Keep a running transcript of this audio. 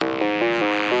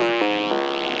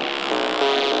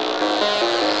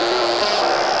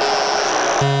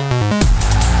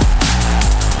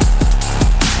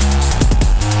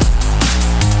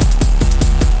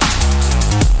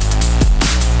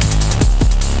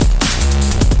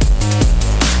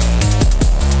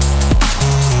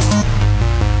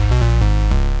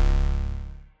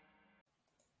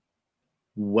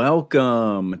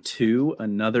Welcome to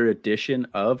another edition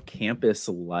of Campus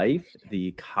Life,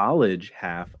 the college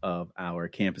half of our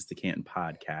Campus to Canton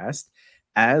podcast.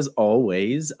 As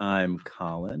always, I'm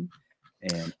Colin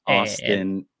and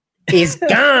Austin. He's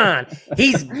gone.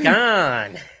 He's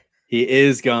gone. He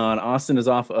is gone. Austin is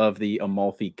off of the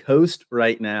Amalfi Coast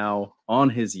right now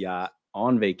on his yacht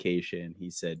on vacation.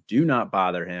 He said, do not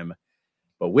bother him.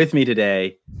 But with me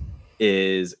today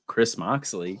is Chris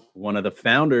Moxley, one of the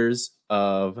founders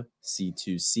of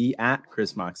C2C at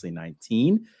Chris Moxley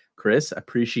 19. Chris, I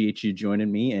appreciate you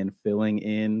joining me and filling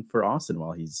in for Austin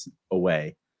while he's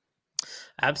away.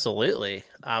 Absolutely.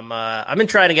 I've been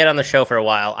trying to get on the show for a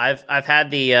while. I've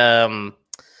had the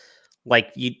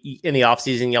like you in the off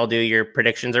season, y'all do your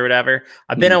predictions or whatever.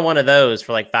 I've been on one of those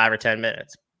for like 5 or 10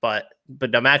 minutes, but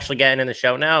I'm actually getting in the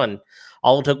show now, and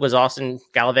all it took was Austin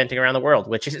gallivanting around the world,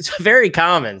 which is very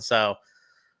common. So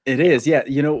it is. Yeah.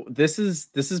 You know, this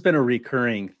has been a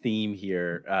recurring theme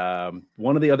here.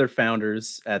 One of the other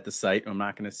founders at the site, I'm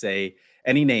not going to say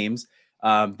any names.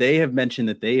 They have mentioned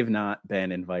that they have not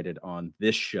been invited on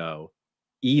this show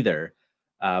either.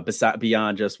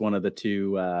 Beyond just one of the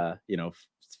two,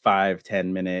 5-10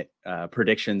 minute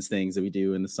predictions things that we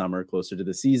do in the summer closer to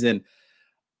the season.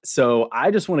 So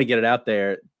I just want to get it out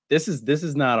there. This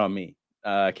is not on me.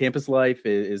 Campus Life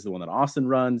is the one that Austin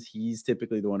runs. He's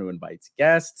typically the one who invites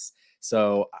guests.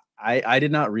 So I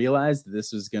did not realize that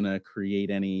this was going to create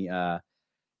any,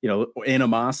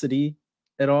 animosity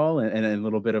at all and a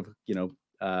little bit of,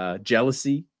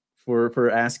 jealousy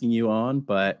for asking you on.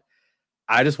 But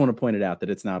I just want to point it out that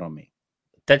it's not on me.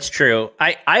 That's true.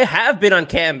 I have been on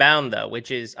Canton Bound, though, which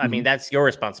is, I mean, that's your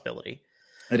responsibility.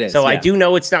 It is. So yeah. I do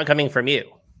know it's not coming from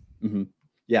you. Mm-hmm.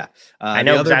 Yeah. I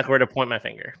know exactly where to point my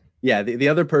finger. Yeah, the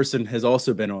other person has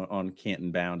also been on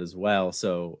Canton Bound as well.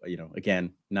 So,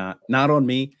 again, not on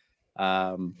me.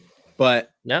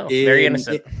 But no, very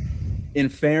innocent. In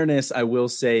fairness, I will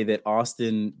say that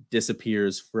Austin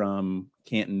disappears from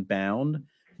Canton Bound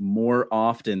more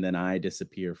often than I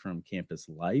disappear from Campus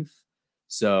Life.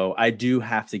 So I do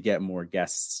have to get more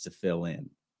guests to fill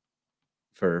in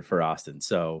for Austin.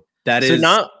 So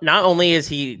not only is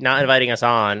he not inviting us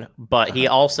on, but he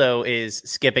also is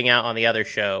skipping out on the other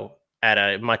show at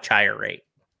a much higher rate.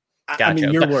 Gotcha. I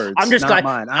mean, your words. I'm just not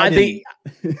mine.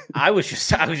 I was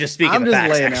just speaking the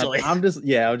facts. Actually, I'm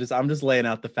just laying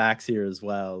out the facts here as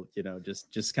well.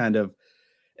 Just kind of,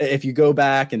 if you go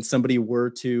back and somebody were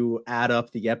to add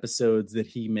up the episodes that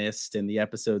he missed and the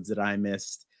episodes that I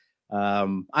missed,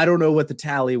 I don't know what the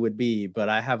tally would be, but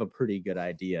I have a pretty good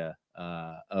idea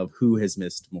of who has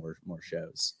missed more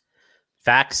shows.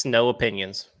 Facts, no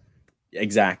opinions.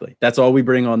 Exactly. That's all we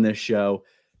bring on this show.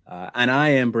 And I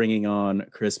am bringing on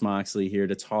Chris Moxley here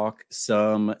to talk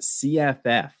some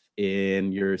CFF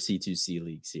in your C2C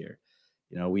leagues here.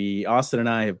 Austin and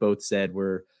I have both said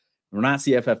we're not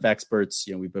CFF experts.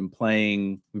 We've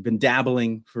been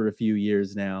dabbling for a few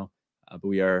years now, but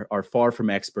we are far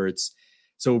from experts.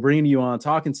 So we're bringing you on,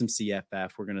 talking some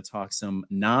CFF. We're going to talk some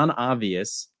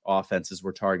non-obvious offenses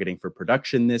we're targeting for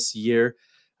production this year.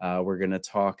 We're going to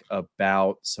talk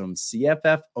about some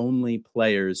CFF-only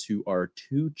players who are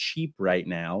too cheap right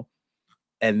now.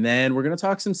 And then we're going to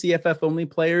talk some CFF-only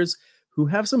players who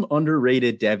have some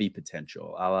underrated Devy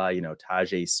potential, a la,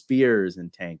 Tajay Spears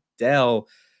and Tank Dell.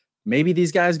 Maybe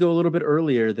these guys go a little bit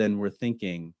earlier than we're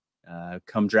thinking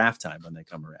come draft time when they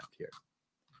come around here.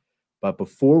 But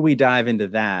before we dive into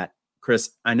that,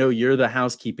 Chris, I know you're the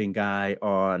housekeeping guy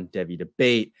on Devy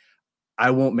Debate.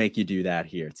 I won't make you do that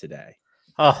here today.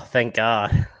 Oh, thank God.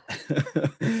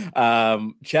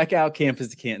 Check out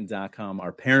campus2canton.com,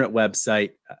 our parent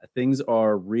website. Things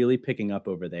are really picking up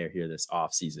over there here this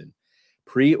off season.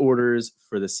 Pre-orders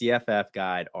for the CFF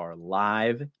guide are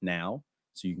live now.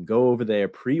 So you can go over there,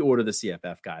 pre-order the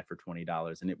CFF guide for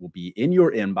 $20, and it will be in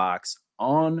your inbox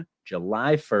on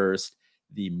July 1st,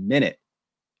 the minute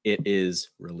it is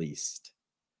released.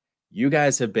 You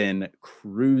guys have been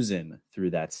cruising through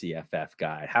that CFF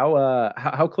guide.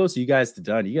 How close are you guys to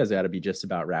done? You guys got to be just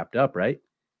about wrapped up, right?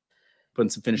 Putting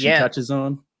some finishing touches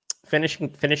on.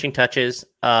 Finishing touches.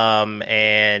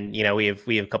 And we have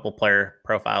a couple player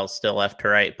profiles still left to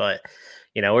write, but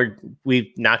we've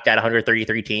knocked out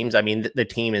 133 teams. I mean, the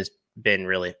team has been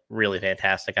really, really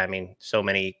fantastic. I mean, so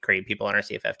many great people on our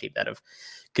CFF team that have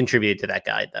contributed to that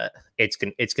guide that it's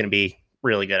going to be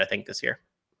really good, I think, this year.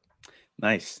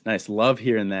 Nice. Love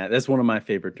hearing that. That's one of my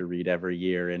favorite to read every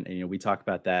year. And we talk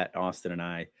about that, Austin and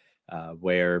I,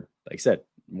 where, like I said,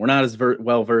 we're not as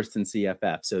well versed in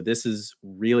CFF. So this is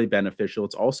really beneficial.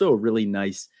 It's also a really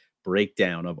nice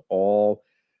breakdown of all,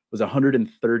 was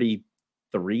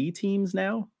 133 teams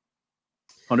now?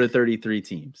 133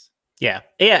 teams. Yeah.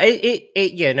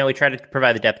 No, we try to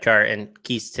provide the depth chart and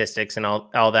key statistics and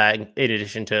all that in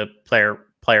addition to player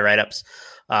write-ups.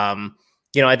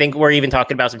 I think we're even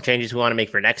talking about some changes we want to make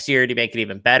for next year to make it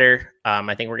even better.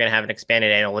 I think we're going to have an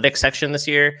expanded analytics section this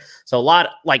year. So a lot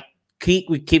we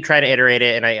keep trying to iterate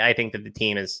it. And I think that the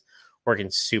team is working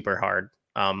super hard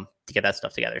to get that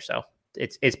stuff together. So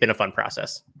it's been a fun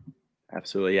process.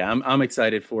 Absolutely. Yeah. I'm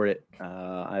excited for it.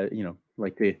 I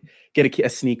like to get a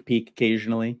sneak peek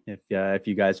occasionally. If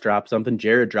you guys drop something,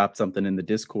 Jared dropped something in the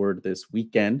Discord this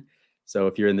weekend. So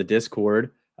if you're in the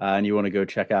Discord and you want to go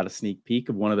check out a sneak peek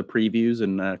of one of the previews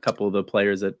and a couple of the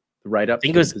players that write up, I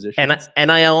think it was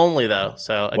NIL only though.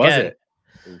 So again,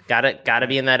 was gotta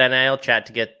be in that NIL chat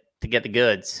to get the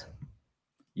goods.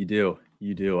 You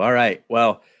do. All right.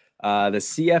 Well, the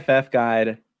CFF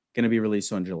guide going to be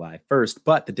released on July 1st,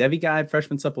 but the Devy guide,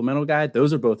 freshman supplemental guide,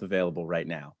 those are both available right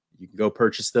now. You can go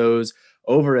purchase those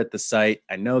over at the site.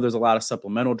 I know there's a lot of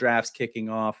supplemental drafts kicking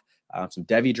off, some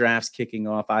Devy drafts kicking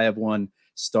off. I have one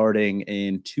starting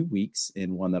in 2 weeks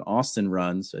in one that Austin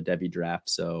runs, a Devy draft.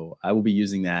 So I will be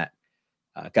using that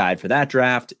guide for that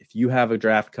draft. If you have a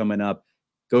draft coming up,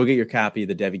 go get your copy of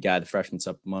the Devy guide, the freshman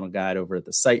supplemental guide over at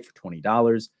the site for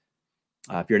 $20.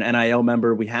 If you're an NIL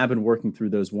member, we have been working through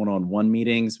those one-on-one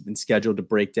meetings. We've been scheduled to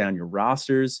break down your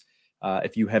rosters.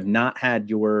 If you have not had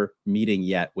your meeting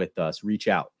yet with us, reach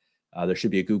out. There should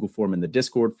be a Google form in the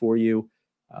Discord for you.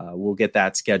 We'll get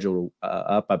that scheduled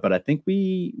up. But I think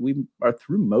we are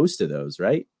through most of those,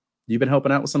 right? You've been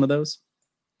helping out with some of those?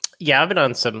 Yeah, I've been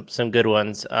on some good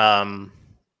ones.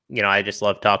 I just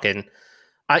love talking.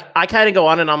 I kind of go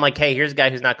on and I'm like, hey, here's a guy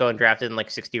who's not going drafted in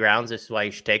like 60 rounds. This is why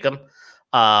you should take him.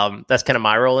 That's kind of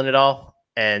my role in it all,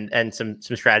 and some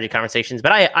strategy conversations.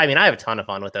 But I have a ton of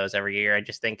fun with those every year. I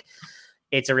just think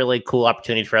it's a really cool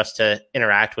opportunity for us to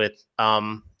interact with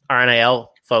our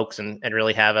NIL folks and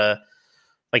really have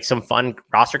some fun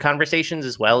roster conversations,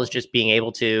 as well as just being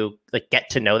able to get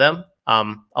to know them.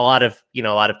 A lot of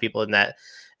people in that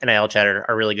NIL chat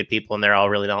are really good people, and they're all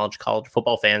really knowledgeable college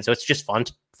football fans. So it's just fun,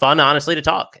 honestly, to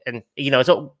talk. And it's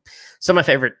some of my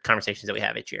favorite conversations that we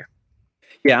have each year.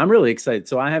 Yeah, I'm really excited.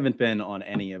 So I haven't been on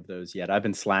any of those yet. I've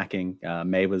been slacking.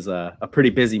 May was a pretty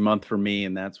busy month for me,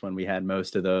 and that's when we had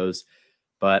most of those.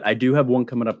 But I do have one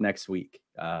coming up next week.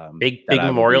 Big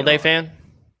Memorial Day fan?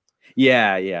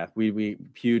 Yeah. We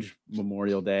huge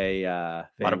Memorial Day fan.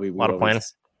 A lot of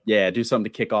plans. Yeah, do something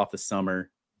to kick off the summer,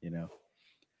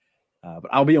 But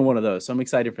I'll be on one of those, so I'm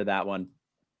excited for that one.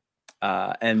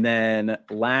 And then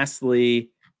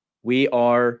lastly, we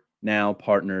are now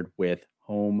partnered with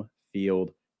Home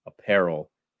Field Apparel.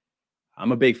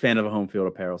 I'm a big fan of the Home Field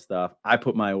Apparel stuff. I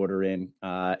put my order in.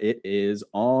 It is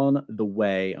on the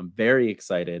way. I'm very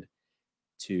excited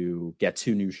to get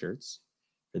 2 new shirts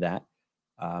for that.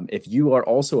 If you are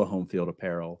also a Home Field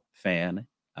Apparel fan,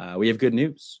 we have good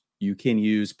news. You can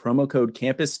use promo code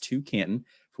Campus2Canton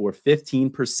for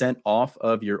 15% off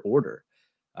of your order.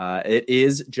 It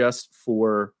is just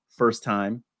for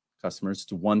first-time customers.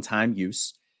 It's a one-time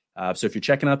use. So if you're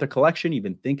checking out the collection, you've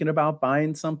been thinking about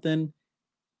buying something,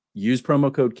 use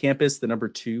promo code Campus, the number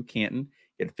 2 Canton,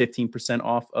 get 15%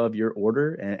 off of your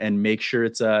order, and make sure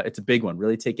it's a big one.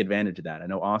 Really take advantage of that. I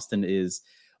know Austin is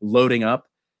loading up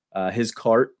his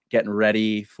cart, getting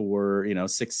ready for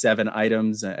 6-7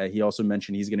 items. He also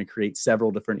mentioned he's going to create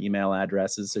several different email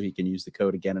addresses so he can use the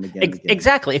code again and again.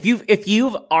 Exactly. If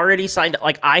you've already signed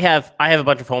up, I have a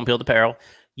bunch of Home Field Apparel.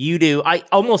 You do.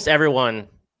 Almost everyone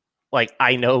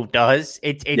I know does.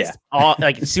 It's all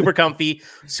super comfy,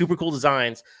 super cool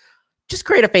designs. Just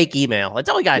create a fake email. That's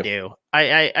all you gotta do.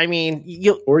 I mean,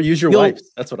 or use your wife's.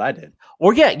 That's what I did.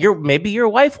 Or maybe your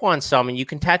wife wants some, and you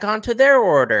can tack on to their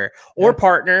order, or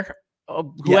partner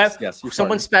who have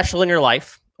someone special in your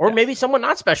life, or maybe someone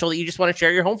not special that you just want to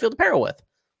share your Home Field Apparel with.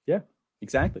 Yeah,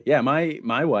 exactly. Yeah,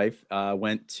 my wife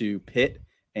went to Pitt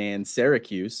and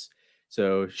Syracuse.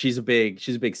 So she's a big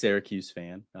Syracuse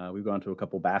fan. We've gone to a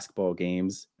couple basketball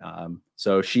games.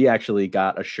 So she actually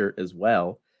got a shirt as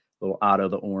well, a little Otto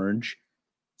the Orange.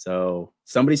 So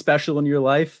somebody special in your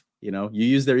life, you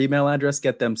use their email address,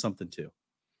 get them something too.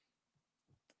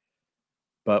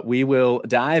 But we will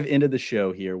dive into the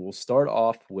show here. We'll start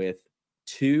off with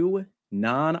 2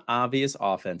 non-obvious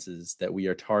offenses that we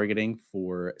are targeting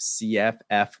for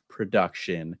CFF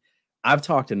production. I've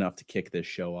talked enough to kick this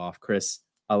show off. Chris,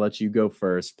 I'll let you go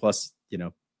first. Plus,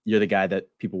 you're the guy that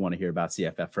people want to hear about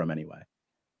CFF from anyway.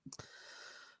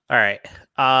 All right.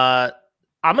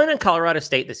 I'm in Colorado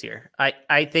State this year.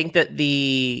 I think that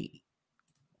the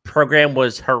program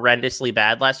was horrendously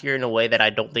bad last year in a way that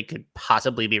I don't think could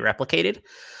possibly be replicated.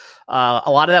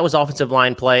 A lot of that was offensive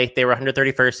line play. They were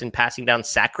 131st in passing down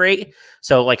sack rate.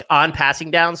 So like on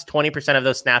passing downs, 20% of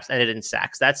those snaps ended in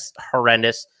sacks. That's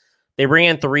horrendous. They bring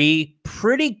in 3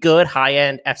 pretty good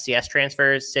high-end FCS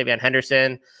transfers, Savion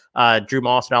Henderson, Drew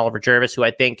Moss, and Oliver Jervis, who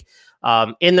I think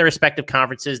in the respective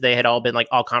conferences, they had all been like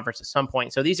all conference at some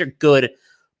point. So these are good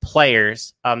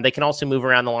players. They can also move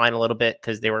around the line a little bit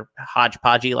because they were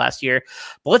hodgepodgey last year.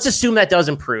 But let's assume that does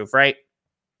improve, right?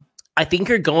 I think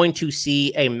you're going to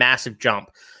see a massive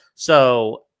jump.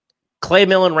 So Clay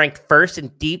Millen ranked first in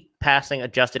deep passing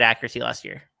adjusted accuracy last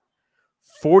year.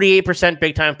 48%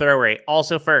 big time throw rate,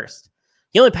 also first.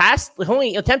 He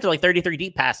only attempted like 33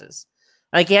 deep passes.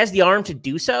 Like he has the arm to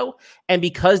do so. And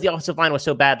because the offensive line was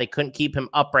so bad, they couldn't keep him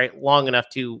upright long enough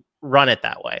to run it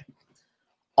that way.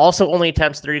 Also only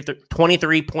attempts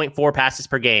 23.4 passes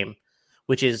per game,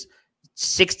 which is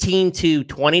 16 to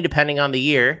 20, depending on the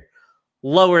year.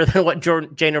 Lower than what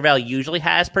Jay Norvell usually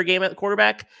has per game at the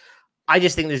quarterback. I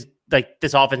just think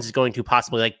this offense is going to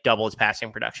possibly like double its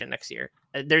passing production next year.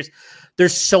 There's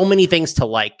so many things to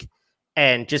like,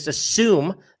 and just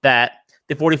assume that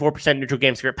the 44% neutral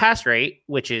game script pass rate,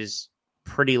 which is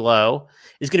pretty low,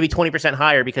 is going to be 20%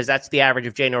 higher because that's the average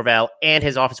of Jay Norvell, and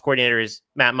his offense coordinator is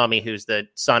Matt Mummy, who's the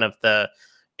son of the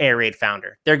Air Raid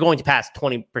founder. They're going to pass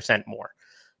 20% more.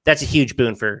 That's a huge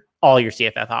boon for all your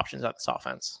CFF options on this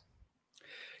offense.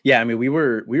 Yeah, I mean, we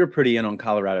were pretty in on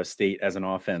Colorado State as an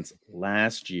offense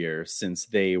last year since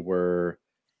they were,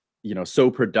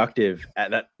 so productive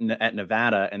at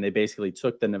Nevada, and they basically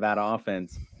took the Nevada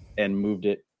offense and moved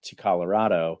it to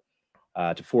Colorado,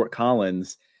 to Fort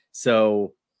Collins.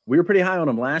 So we were pretty high on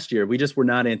them last year. We just were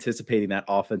not anticipating that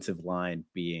offensive line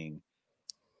being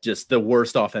just the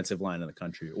worst offensive line in the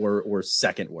country, or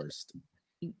second worst.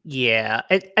 Yeah,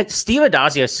 and Steve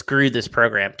Adazio screwed this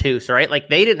program too. So right, like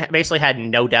they basically had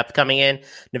no depth coming in.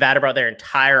 Nevada brought their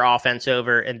entire offense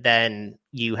over, and then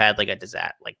you had like a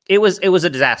disaster. Like it was a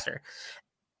disaster.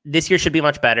 This year should be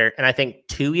much better, and I think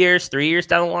 2 years, 3 years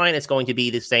down the line, it's going to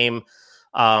be the same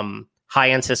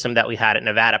high end system that we had at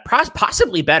Nevada,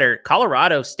 possibly better.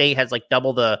 Colorado State has like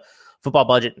double the football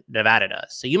budget Nevada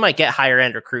does, so you might get higher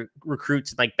end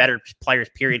recruits and like better players.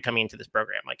 Period, coming into this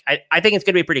program. Like I think it's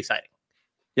going to be pretty exciting.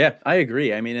 Yeah, I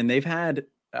agree. I mean, and they've had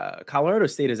Colorado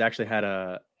State has actually had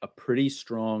a pretty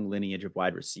strong lineage of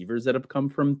wide receivers that have come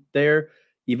from there,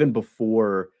 even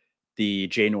before the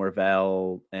Jay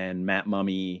Norvell and Matt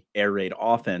Mummy air raid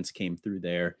offense came through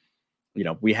there.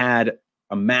 We had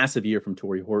a massive year from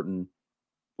Torrey Horton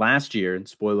last year, and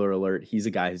spoiler alert, he's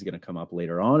a guy who's going to come up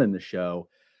later on in the show.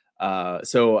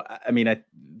 So, I mean,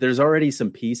 there's already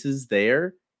some pieces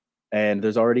there. And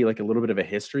there's already like a little bit of a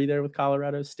history there with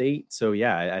Colorado State. So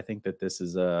yeah, I think that this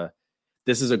is a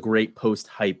great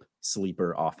post-hype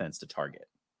sleeper offense to target.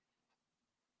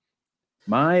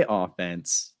 My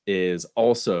offense is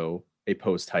also a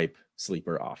post-hype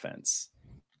sleeper offense.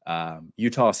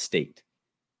 Utah State.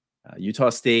 Utah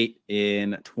State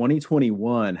in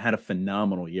 2021 had a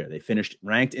phenomenal year. They finished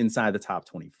ranked inside the top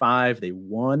 25. They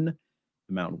won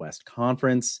the Mountain West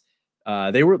Conference.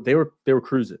 They were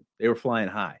cruising. They were flying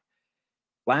high.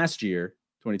 Last year,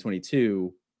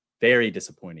 2022, very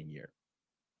disappointing year.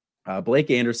 Blake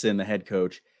Anderson, the head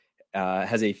coach,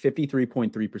 has a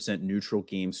 53.3% neutral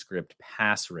game script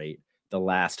pass rate the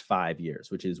last 5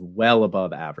 years, which is well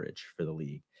above average for the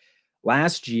league.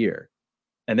 Last year,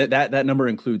 and that number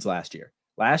includes last year.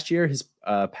 Last year, his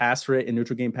pass rate and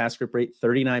neutral game pass script rate,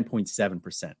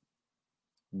 39.7%,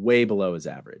 way below his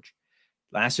average.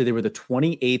 Last year, they were the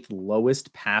 28th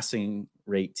lowest passing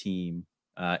rate team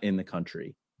in the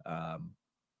country,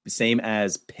 same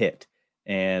as Pitt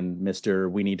and Mr.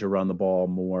 We need to run the ball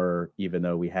more, even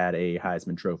though we had a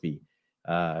Heisman Trophy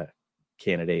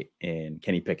candidate in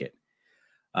Kenny Pickett.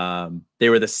 They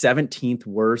were the 17th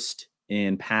worst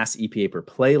in pass EPA per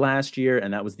play last year,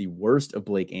 and that was the worst of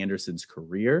Blake Anderson's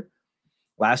career.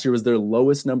 Last year was their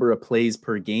lowest number of plays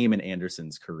per game in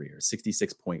Anderson's career,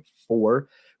 66.4,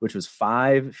 which was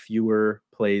 5 fewer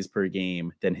plays per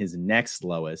game than his next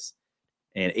lowest,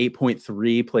 and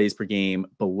 8.3 plays per game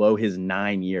below his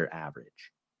 9-year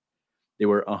average.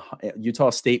 Utah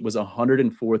State was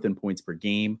 104th in points per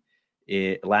game.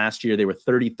 Last year, they were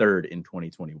 33rd in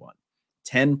 2021.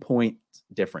 10-point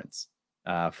difference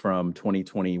from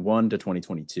 2021 to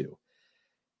 2022.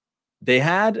 They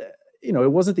had, it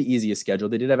wasn't the easiest schedule.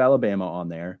 They did have Alabama on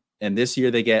there. And this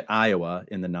year they get Iowa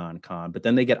in the non-con, but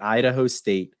then they get Idaho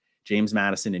State, James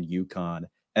Madison, and UConn,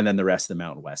 and then the rest of the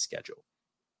Mountain West schedule.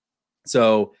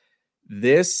 So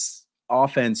this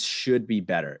offense should be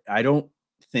better. I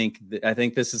think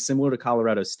this is similar to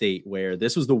Colorado State, where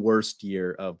this was the worst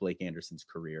year of Blake Anderson's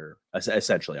career,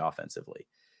 essentially offensively.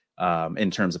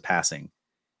 in terms of passing.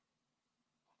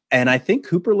 And I think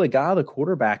Cooper Legas, the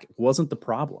quarterback, wasn't the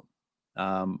problem.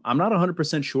 I'm not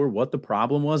 100% sure what the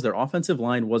problem was. Their offensive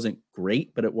line wasn't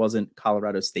great, but it wasn't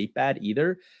Colorado State bad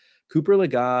either. Cooper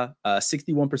Legas,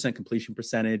 61% completion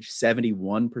percentage,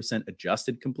 71%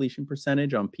 adjusted completion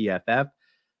percentage on PFF.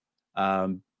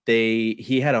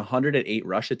 He had 108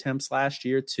 rush attempts last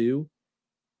year too.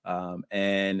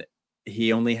 And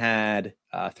he only had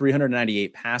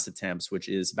 398 pass attempts, which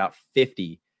is about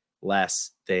 50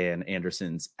 less than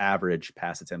Anderson's average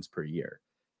pass attempts per year.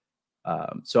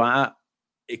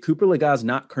 Cooper Legas is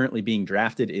not currently being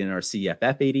drafted in our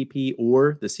CFF ADP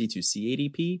or the C2C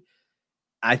ADP.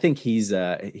 I think he's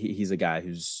a guy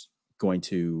who's going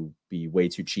to be way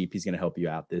too cheap. He's going to help you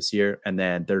out this year. And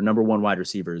then their number one wide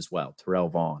receiver as well, Terrell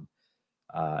Vaughn,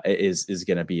 is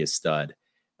going to be a stud.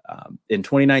 In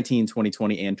 2019,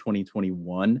 2020, and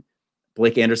 2021,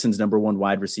 Blake Anderson's number one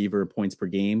wide receiver in points per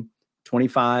game,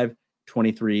 25,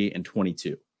 23, and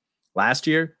 22. Last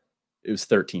year, it was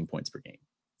 13 points per game.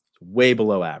 It's way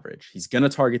below average. He's going to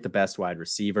target the best wide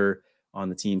receiver on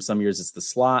the team. Some years it's the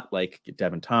slot, like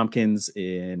Devin Tompkins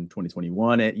in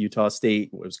 2021 at Utah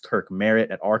State. It was Kirk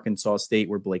Merritt at Arkansas State,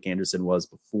 where Blake Anderson was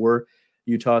before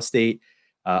Utah State.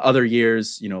 Other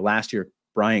years, last year,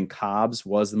 Brian Cobbs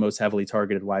was the most heavily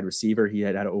targeted wide receiver. He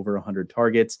had over 100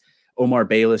 targets. Omar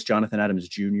Bayless, Jonathan Adams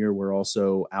Jr. were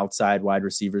also outside wide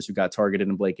receivers who got targeted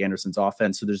in Blake Anderson's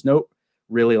offense. So there's no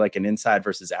really like an inside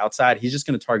versus outside. He's just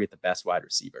going to target the best wide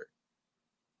receiver.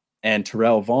 And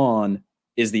Terrell Vaughn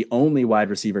is the only wide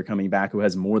receiver coming back who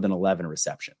has more than 11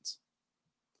 receptions.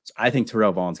 So I think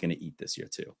Terrell Vaughn's going to eat this year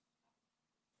too.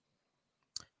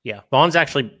 Yeah, Vaughn's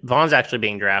actually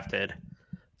being drafted.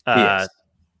 But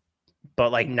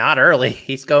like not early.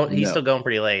 He's still going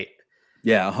pretty late.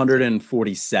 Yeah,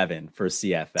 147 for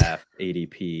CFF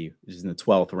ADP, which is in the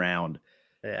 12th round.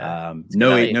 Yeah,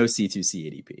 no C2C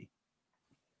ADP.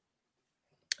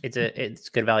 It's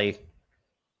good value.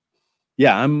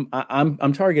 Yeah,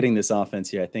 I'm targeting this offense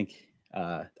here. I think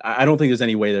I don't think there's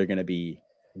any way they're going to be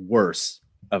worse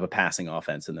of a passing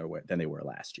offense than they were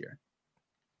last year.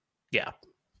 Yeah,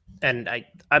 and I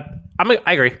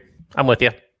agree. I'm with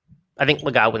you. I think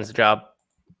Legas wins the job.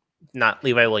 Not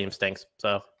Levi Williams stinks.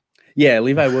 So yeah,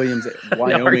 Levi Williams,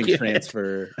 Wyoming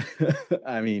transfer.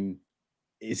 I mean,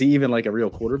 is he even like a real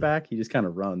quarterback? He just kind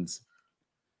of runs.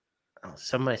 Oh,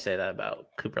 somebody say that about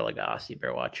Cooper Legas. You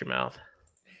better watch your mouth.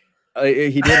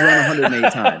 He did run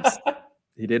 108 times.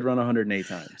 He did run 108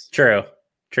 times. True.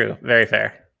 Very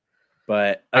fair.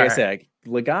 But like I said,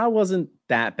 Legas wasn't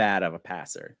that bad of a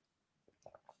passer.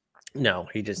 No,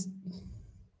 he's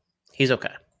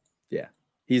okay. Yeah.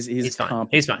 He's fine.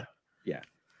 He's fine. Yeah.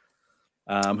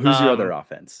 Who's your other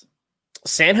offense?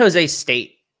 San Jose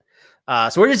State.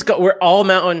 So we're all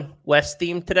Mountain West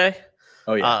themed today.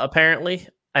 Oh yeah. Apparently.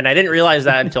 And I didn't realize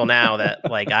that until now that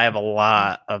like I have a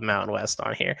lot of Mountain West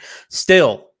on here.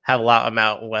 Still have a lot of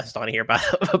Mountain West on here, by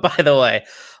the way.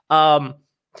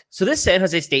 So this San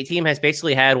Jose State team has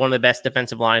basically had one of the best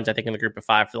defensive lines, I think, in the group of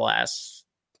five for the last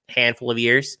handful of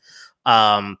years.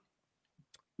 Viliami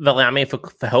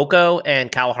Fehoko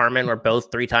and Kyle Harmon were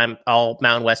both three-time all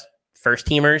Mountain West first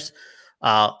teamers.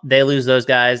 They lose those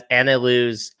guys, and they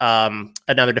lose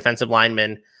another defensive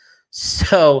lineman.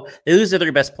 So they lose their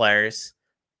three best players.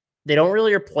 They don't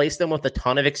really replace them with a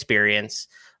ton of experience.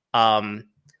 The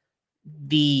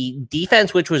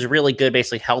defense, which was really good,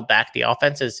 basically held back the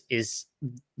offense is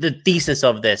the thesis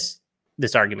of this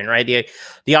argument, right?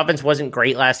 The offense wasn't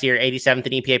great last year, 87th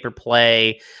in EPA per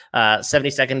play,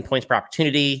 72nd points per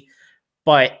opportunity,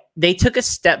 but they took a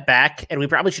step back, and we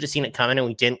probably should have seen it coming, and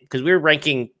we didn't, because we were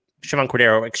ranking Chevan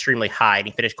Cordero extremely high, and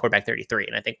he finished quarterback 33,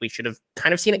 and I think we should have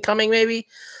kind of seen it coming, maybe.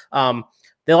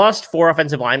 They lost four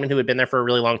offensive linemen who had been there for a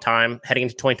really long time heading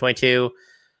into 2022.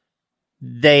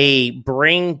 They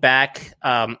bring back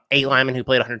 8 linemen who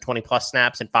played 120 plus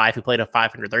snaps and 5 who played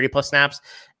 530 plus snaps.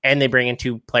 And they bring in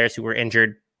 2 players who were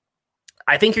injured.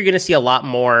 I think you're going to see a lot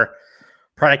more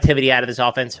productivity out of this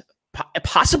offense,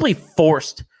 possibly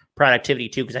forced productivity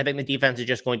too, because I think the defense is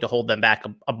just going to hold them back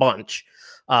a bunch.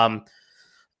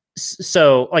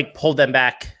 So like hold them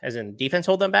back as in defense,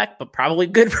 hold them back, but probably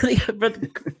good for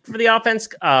the offense.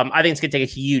 I think it's going to take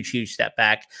a huge step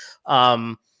back.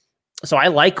 So I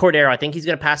like Cordero. I think he's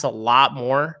going to pass a lot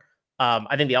more.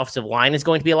 I think the offensive line is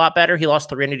going to be a lot better. He lost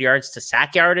 300 yards to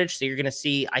sack yardage. So you're going to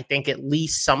see, I think, at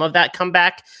least some of that come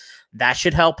back. That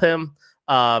should help him.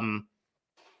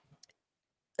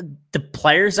 The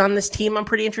players on this team I'm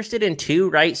pretty interested in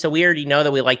too, right? So we already know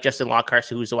that we like Justin Lockhart,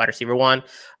 who's the wide receiver one.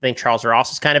 I think Charles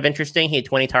Ross is kind of interesting. He had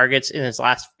 20 targets in his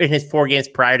 4 games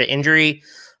prior to injury.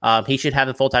 He should have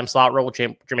the full-time slot role with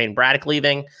Jermaine Braddock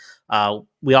leaving.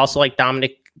 We also like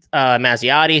Dominic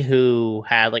Mazziotti, who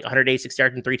had like 186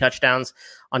 yards and 3 touchdowns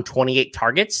on 28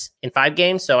 targets in 5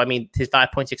 games. So, I mean, his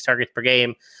 5.6 targets per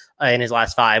game in his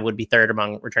last 5 would be third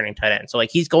among returning tight ends. So,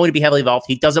 like, he's going to be heavily involved.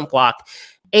 He doesn't block.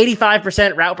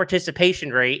 85% route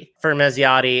participation rate for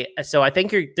Mazziotti. So I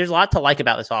think there's a lot to like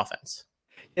about this offense.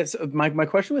 Yeah, so my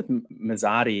question with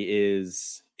Mazzotti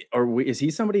is he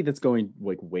somebody that's going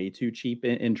like way too cheap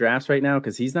in drafts right now?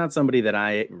 Because he's not somebody that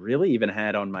I really even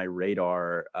had on my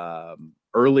radar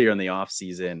earlier in the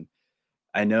offseason.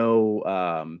 I know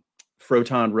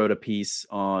Froton wrote a piece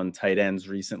on tight ends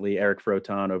recently. Eric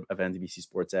Froton of NBC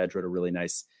Sports Edge wrote a really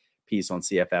nice piece on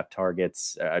CFF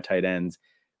targets, tight ends.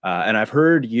 And I've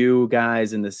heard you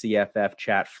guys in the CFF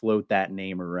chat float that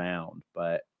name around,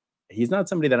 but he's not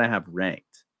somebody that I have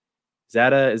ranked.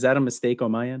 Is that a mistake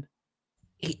on my end?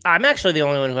 I'm actually the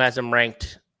only one who has him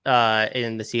ranked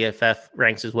in the CFF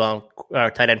ranks as well.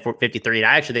 Tight end 53, and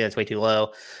I actually think that's way too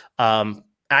low. I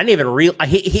didn't even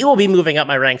he will be moving up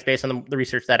my ranks based on the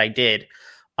research that I did,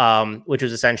 which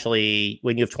was essentially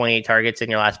when you have 28 targets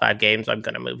in your last 5 games, I'm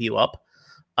going to move you up.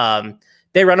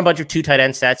 They run a bunch of 2 tight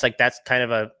end sets. Like that's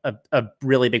kind of a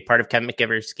really big part of Kevin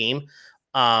McGiver's scheme,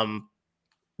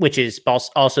 which is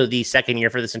also the second year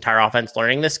for this entire offense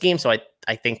learning this scheme. So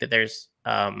I think that there's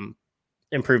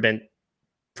improvement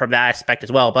from that aspect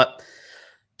as well. But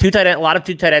a lot of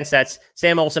 2 tight end sets.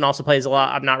 Sam Olsen also plays a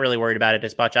lot. I'm not really worried about it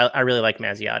as much. I really like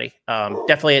Mazziotti.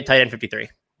 Definitely at tight end 53.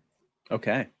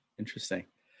 Okay, interesting.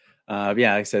 Yeah, like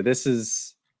I said, this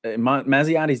is.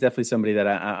 Mazziotti is definitely somebody that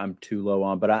I'm too low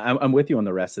on, but I'm with you on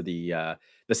the rest of the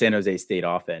San Jose State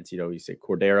offense. You know, you say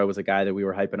Cordero was a guy that we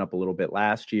were hyping up a little bit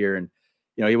last year, and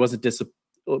you know he wasn't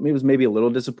he was maybe a little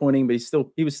disappointing, but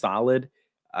he was solid.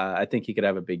 I think he could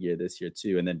have a big year this year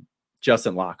too. And then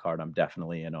Justin Lockhart, I'm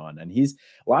definitely in on, and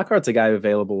Lockhart's a guy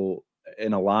available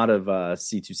in a lot of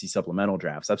C2C supplemental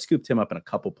drafts. I've scooped him up in a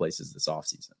couple places this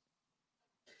offseason.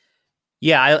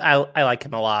 Yeah, I like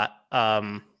him a lot.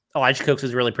 Elijah Cooks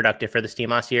was really productive for this team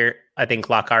last year. I think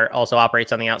Lockhart also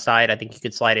operates on the outside. I think he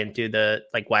could slide into the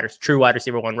true wide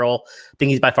receiver 1 role. I think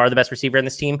he's by far the best receiver in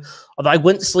this team. Although I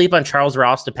wouldn't sleep on Charles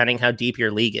Ross, depending how deep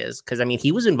your league is, because I mean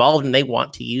he was involved and they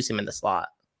want to use him in the slot.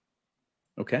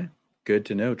 Okay, good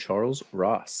to know. Charles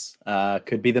Ross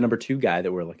could be the number 2 guy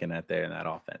that we're looking at there in that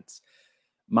offense.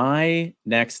 My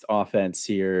next offense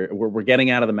here, we're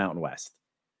getting out of the Mountain West.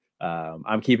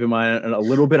 I'm keeping mine a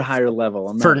little bit higher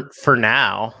level. For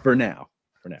now. We're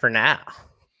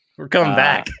coming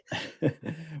back.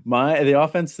 The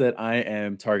offense that I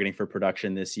am targeting for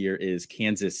production this year is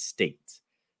Kansas State.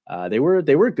 They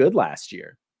were good last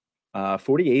year.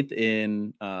 48th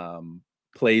in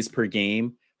plays per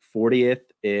game, 40th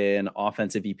in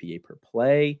offensive EPA per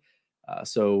play.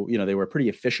 So, you know, they were a pretty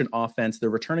efficient offense. They're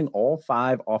returning all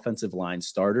 5 offensive line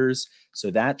starters.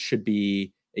 So that should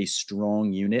be a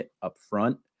strong unit up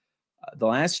front. The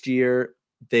last year,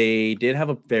 they did have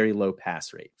a very low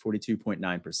pass rate,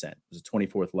 42.9%. It was the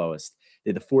 24th lowest. They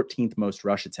had the 14th most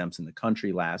rush attempts in the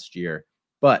country last year,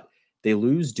 but they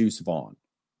lose Deuce Vaughn,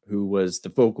 who was the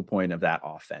focal point of that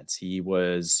offense. He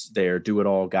was their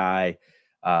do-it-all guy.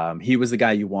 He was the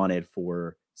guy you wanted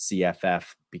for CFF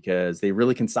because they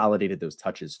really consolidated those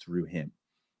touches through him.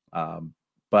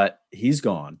 But he's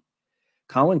gone.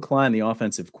 Colin Klein, the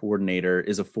offensive coordinator,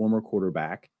 is a former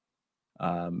quarterback.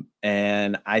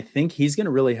 And I think he's going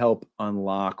to really help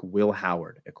unlock Will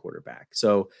Howard at quarterback.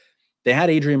 So they had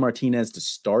Adrian Martinez to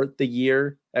start the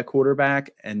year at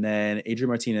quarterback, and then Adrian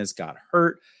Martinez got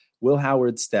hurt. Will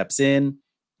Howard steps in.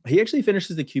 He actually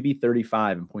finishes the QB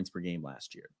 35 in points per game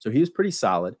last year. So he was pretty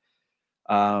solid.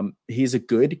 He's a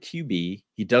good QB.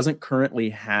 He doesn't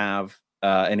currently have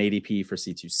an ADP for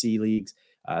C2C leagues.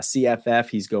 CFF,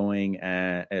 he's going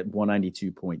at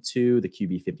 192.2, the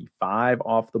QB 55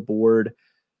 off the board,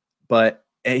 but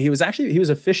he was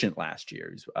efficient last year.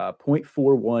 He's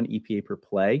 0.41 EPA per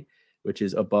play, which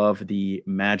is above the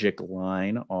magic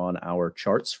line on our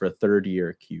charts for a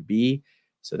 3rd-year QB.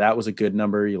 So that was a good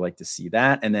number. You like to see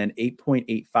that. And then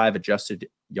 8.85 adjusted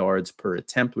yards per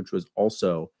attempt, which was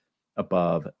also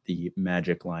above the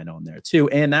magic line on there too.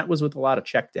 And that was with a lot of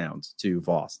checkdowns to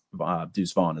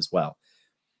Deuce Vaughn as well.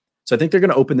 So I think they're going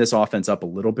to open this offense up a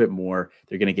little bit more.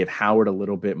 They're going to give Howard a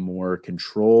little bit more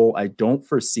control. I don't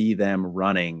foresee them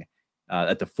running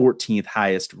at the 14th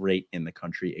highest rate in the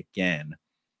country again.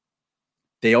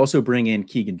 They also bring in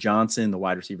Keegan Johnson, the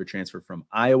wide receiver transfer from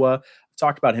Iowa. I've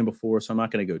talked about him before, so I'm not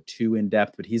going to go too in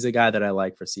depth, but he's a guy that I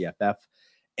like for CFF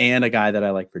and a guy that I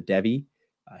like for Devi.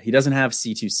 He doesn't have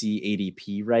C2C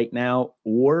ADP right now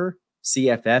or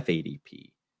CFF ADP.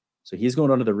 So he's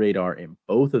going under the radar in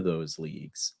both of those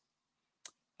leagues.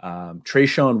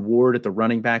 Trayshawn Ward at the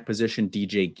running back position,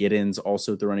 DJ Giddens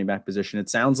also at the running back position. It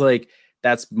sounds like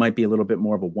that's might be a little bit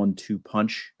more of a 1-2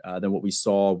 punch than what we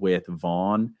saw with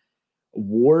Vaughn.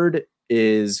 Ward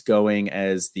is going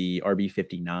as the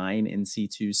RB59 in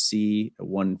C2C,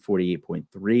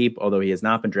 148.3, although he has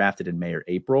not been drafted in May or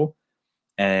April.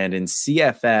 And in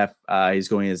CFF, he's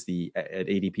going as at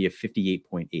ADP of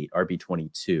 58.8,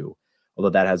 RB22, although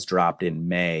that has dropped in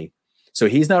May. So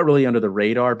he's not really under the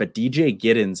radar, but DJ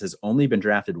Giddens has only been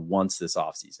drafted once this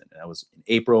offseason. That was in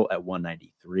April at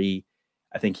 193.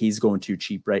 I think he's going too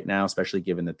cheap right now, especially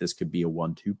given that this could be a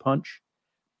 1-2 punch.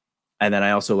 And then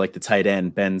I also like the tight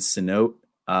end, Ben Sinote.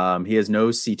 He has no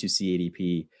C2C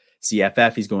ADP.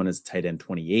 CFF, he's going as tight end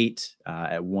 28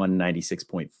 at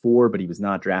 196.4, but he was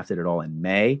not drafted at all in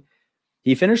May.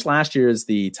 He finished last year as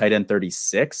the tight end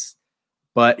 36,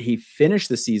 but he finished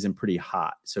the season pretty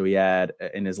hot. So he had,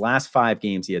 in his last 5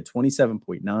 games, he had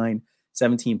 27.9,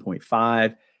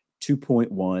 17.5,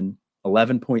 2.1,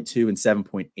 11.2, and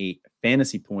 7.8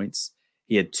 fantasy points.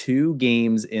 He had 2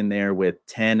 games in there with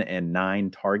 10 and 9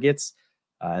 targets.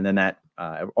 And then that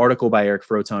article by Eric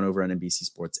Froton over on NBC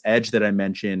Sports Edge that I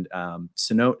mentioned,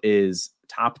 Sinote is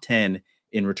top 10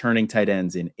 in returning tight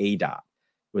ends in ADOT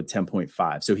with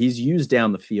 10.5. So he's used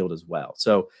down the field as well.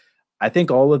 So I think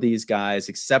all of these guys,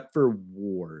 except for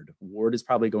Ward is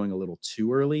probably going a little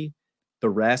too early. The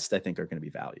rest, I think, are going to be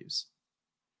values.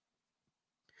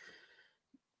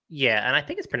 Yeah, and I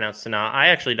think it's pronounced Sanat. I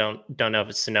actually don't know if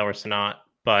it's Sanat or Sanat,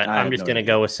 but I'm just going to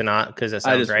go with Sanat because that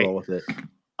sounds right. Roll with it.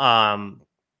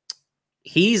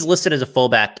 He's listed as a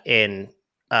fullback in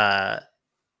a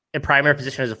primary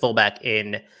position as a fullback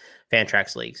in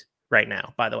Fantrax leagues right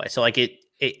now, by the way. So like it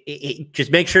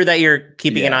just make sure that you're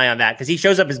keeping an eye on that because he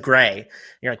shows up as gray.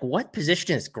 You're like, what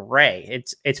position is gray?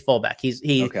 It's fullback.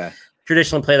 He okay.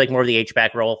 Traditionally played like more of the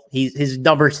H-back role. His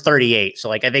number's 38. So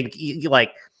like I think you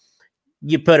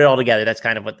put it all together. That's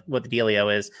kind of what the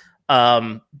dealio is.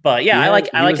 But yeah, I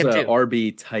like him too.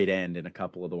 RB tight end in a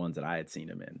couple of the ones that I had seen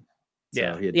him in. So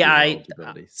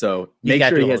eligibility. So make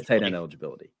sure he has tight end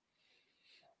eligibility.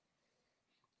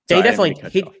 He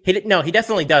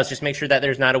definitely does. Just make sure that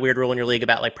there's not a weird rule in your league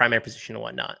about like primary position and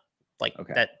whatnot. Like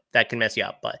that can mess you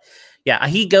up. But yeah,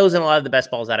 he goes in a lot of the best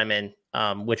balls that I'm in,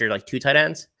 which are like 2 tight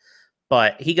ends.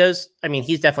 But he's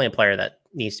definitely a player that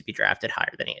needs to be drafted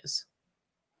higher than he is.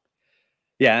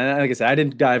 Yeah, and like I said, I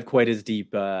didn't dive quite as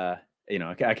deep. I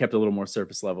kept a little more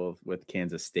surface level with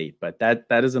Kansas State, but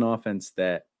that is an offense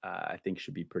that I think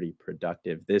should be pretty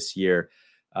productive this year.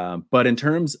 But in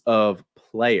terms of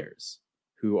players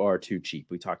who are too cheap,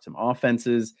 we talked some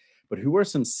offenses, but who are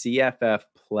some CFF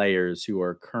players who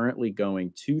are currently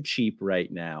going too cheap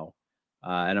right now?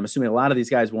 And I'm assuming a lot of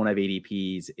these guys won't have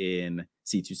ADPs in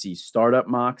C2C startup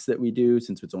mocks that we do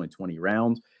since it's only 20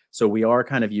 rounds. So we are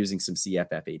kind of using some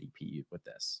CFF ADP with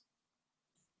this.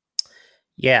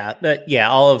 Yeah,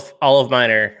 all of mine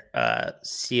are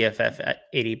CFF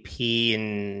ADP,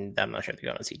 and I'm not sure if they're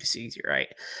going on C2Cs. You're right.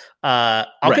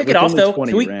 I'll kick it off though.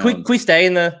 Can we stay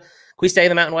in the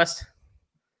Mountain West?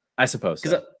 I suppose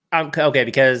so.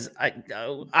 Because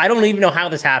I don't even know how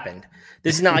this happened.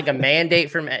 This is not like a mandate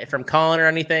from Colin or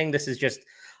anything. This is just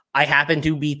I happen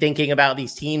to be thinking about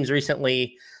these teams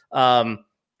recently.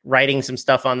 Writing some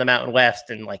stuff on the Mountain West,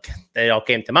 and like they all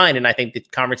came to mind. And I think the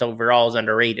conference overall is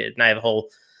underrated. And I have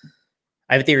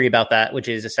a theory about that, which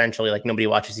is essentially like nobody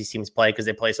watches these teams play because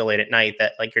they play so late at night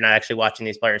that like you're not actually watching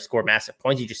these players score massive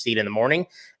points. You just see it in the morning,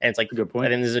 and it's like a good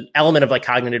point. And there's an element of like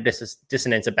cognitive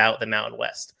dissonance about the Mountain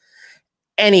West.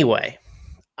 Anyway,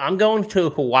 I'm going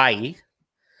to Hawaii, and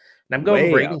I'm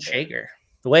going Braden Shager,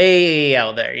 way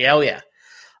out there. Yeah, oh yeah.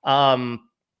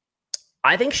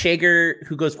 I think Shager,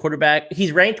 who goes quarterback,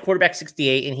 he's ranked quarterback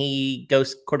 68 and he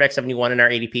goes quarterback 71 in our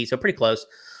ADP. So pretty close.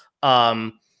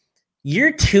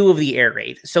 Year 2 of the air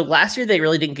raid. So last year, they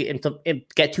really didn't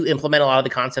get to implement a lot of the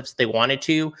concepts that they wanted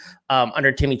to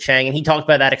under Timmy Chang. And he talked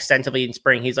about that extensively in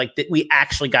spring. He's like, we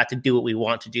actually got to do what we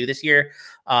want to do this year.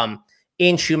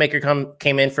 Ian Shoemaker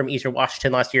came in from Eastern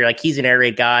Washington last year. Like he's an air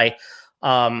raid guy.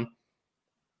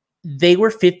 They were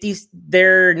 50s.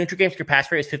 Their neutral game to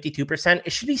pass rate is 52%.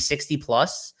 It should be 60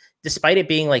 plus, despite it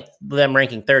being like them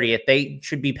ranking 30th. They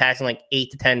should be passing like 8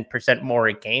 to 10% more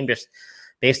a game, just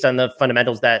based on the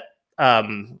fundamentals that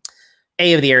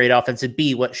A, of the air raid offense, and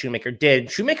B, what Shoemaker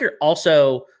did. Shoemaker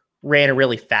also ran a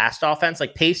really fast offense.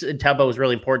 Like pace and tempo was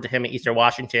really important to him at Eastern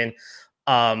Washington.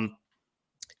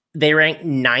 They ranked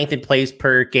 9th in plays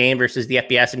per game versus the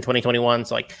FBS in 2021.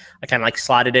 So like I kind of like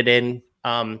slotted it in.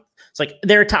 It's like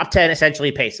they're top 10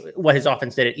 essentially pace, what his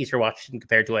offense did at Eastern Washington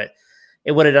compared to it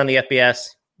would have done the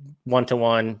FBS.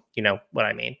 1-to-1, you know what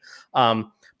I mean.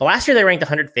 But last year they ranked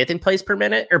 105th in plays per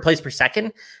minute or plays per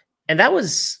second. And that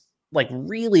was like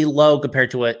really low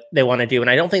compared to what they want to do. And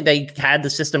I don't think they had the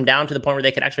system down to the point where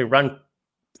they could actually run,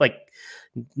 like,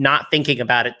 not thinking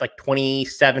about it, like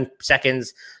 27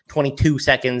 seconds, 22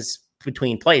 seconds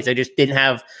between plays. They just didn't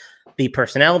have the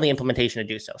personnel, the implementation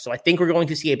to do so. So I think we're going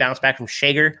to see a bounce back from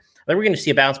Shager. I think we're going to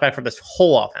see a bounce back from this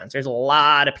whole offense. There's a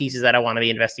lot of pieces that I want to be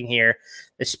investing here,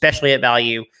 especially at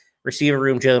value. Receiver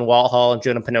room, Jalen Walthall and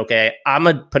Jonah Pinoque. I'm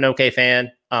a Pinoque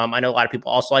fan. I know a lot of people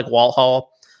also like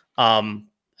Walthall. I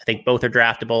think both are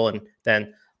draftable. And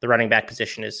then the running back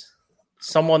position is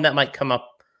someone that might come up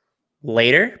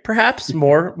later, perhaps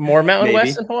more Mountain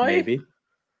West and Hawaii. Maybe.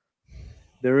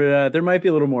 There might be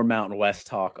a little more Mountain West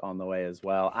talk on the way as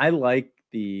well. I like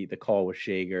the call with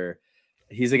Shager.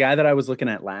 He's a guy that I was looking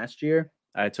at last year.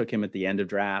 I took him at the end of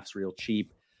drafts, real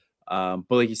cheap. But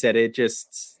like you said, it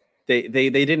just they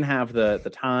didn't have the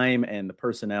time and the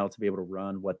personnel to be able to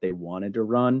run what they wanted to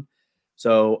run.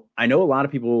 So I know a lot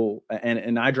of people,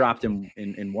 and I dropped him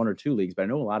in 1 or 2 leagues, but I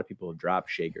know a lot of people have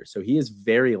dropped Shager. So he is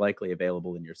very likely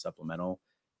available in your supplemental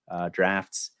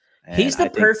drafts. And he's the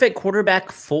perfect quarterback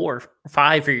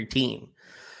 4-5 for your team.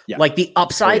 Yeah. Like the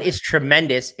upside is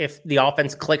tremendous if the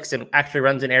offense clicks and actually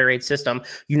runs an air raid system.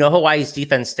 You know, Hawaii's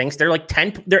defense stinks. They're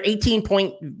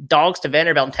 18-point dogs to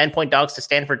Vanderbilt and 10-point dogs to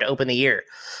Stanford to open the year.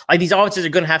 Like these offenses are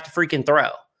going to have to freaking throw.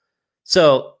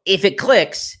 So if it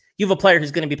clicks, you have a player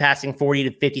who's going to be passing 40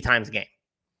 to 50 times a game.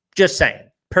 Just saying.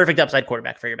 Perfect upside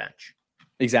quarterback for your bench.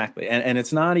 Exactly. And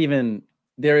it's not even,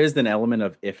 there is an element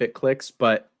of if it clicks,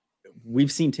 but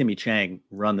we've seen Timmy Chang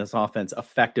run this offense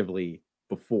effectively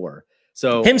before.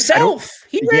 So himself,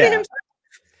 he ran it himself.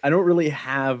 I don't really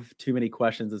have too many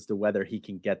questions as to whether he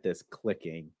can get this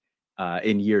clicking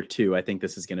in year 2. I think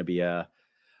this is going to be a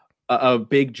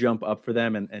big jump up for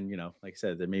them. And you know, like I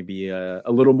said, there may be a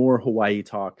little more Hawaii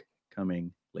talk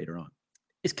coming later on.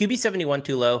 Is QB 71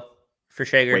 too low for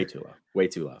Shager? Way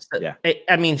too low. Yeah.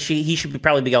 I mean, he should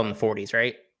probably be going in the 40s,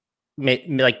 right?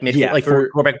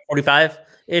 Quarterback 45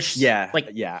 ish.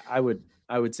 Yeah.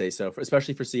 I would say so,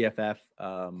 especially for CFF.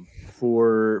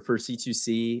 For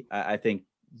C2C, I think,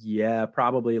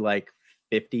 probably like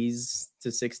 50s to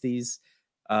 60s.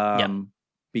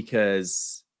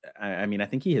 Because I mean, I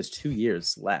think he has 2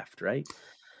 years left, right?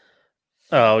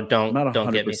 Oh,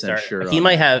 don't get me started. Sure he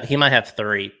might have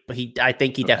 3, but I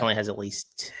think he definitely has at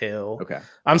least 2. Okay.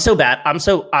 I'm so bad.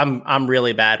 I'm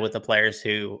really bad with the players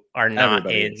who are not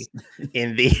in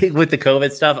the with the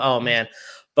COVID stuff. Oh man.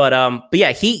 But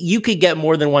yeah, you could get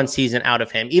more than 1 season out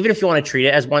of him, even if you want to treat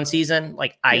it as 1 season.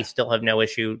 Like I still have no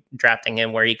issue drafting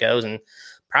him where he goes, and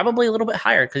probably a little bit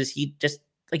higher because he just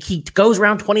he goes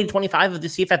around 20 to 25 of the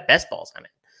CFF best balls on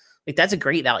it. Like that's a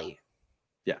great value.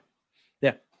 Yeah.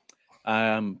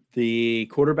 The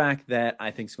quarterback that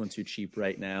I think is going too cheap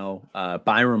right now,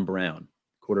 Byron Brown,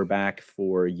 quarterback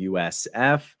for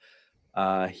USF.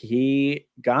 He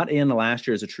got in last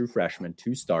year as a true freshman,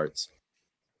 2 starts.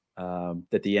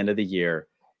 At the end of the year,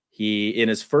 in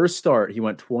his first start, he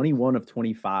went 21 of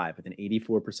 25 with an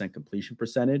 84% completion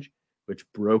percentage, which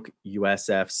broke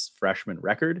USF's freshman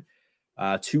record.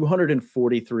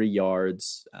 243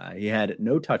 yards. He had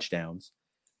no touchdowns,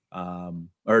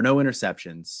 or no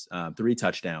interceptions, 3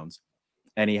 touchdowns,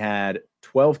 and he had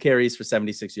 12 carries for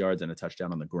 76 yards and a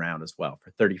touchdown on the ground as well for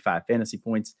 35 fantasy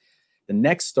points. The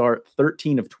next start,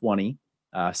 13 of 20.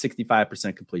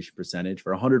 65% completion percentage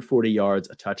for 140 yards,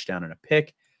 a touchdown and a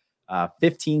pick,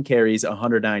 15 carries,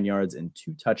 109 yards and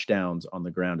 2 touchdowns on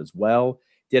the ground as well.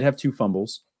 Did have 2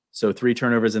 fumbles, so 3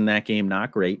 turnovers in that game,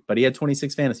 not great, but he had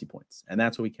 26 fantasy points, and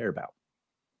that's what we care about.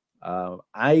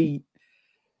 I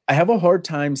have a hard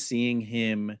time seeing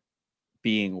him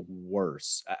being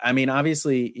worse. I mean,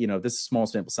 obviously, you know, this is small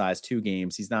sample size, 2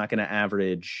 games. He's not going to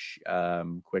average,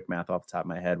 quick math off the top of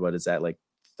my head, what is that, like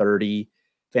 30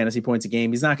 fantasy points a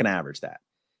game? He's not going to average that,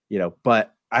 you know,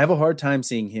 but I have a hard time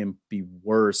seeing him be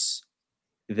worse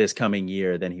this coming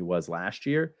year than he was last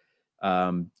year.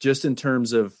 Just in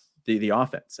terms of the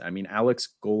offense. I mean, Alex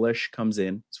Golish comes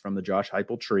in. It's from the Josh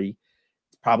Heupel tree.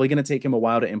 It's probably going to take him a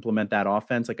while to implement that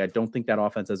offense. Like, I don't think that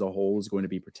offense as a whole is going to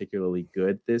be particularly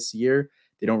good this year.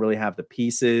 They don't really have the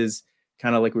pieces,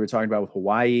 kind of like we were talking about with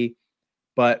Hawaii.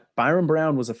 But Byron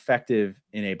Brown was effective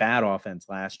in a bad offense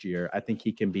last year. I think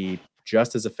he can be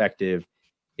just as effective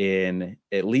in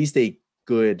at least a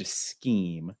good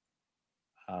scheme.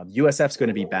 USF's going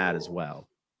to be bad as well.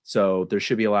 So there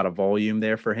should be a lot of volume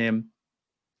there for him.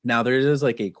 Now, there is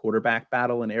like a quarterback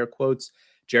battle in air quotes.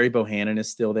 Jerry Bohannon is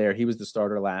still there. He was the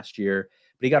starter last year,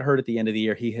 but he got hurt at the end of the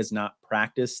year. He has not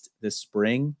practiced this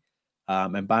spring.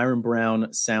 And Byron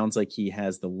Brown sounds like he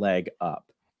has the leg up.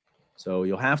 So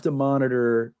you'll have to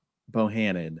monitor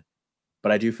Bohannon,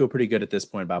 but I do feel pretty good at this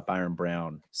point about Byron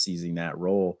Brown seizing that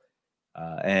role.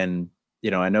 And,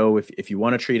 I know if you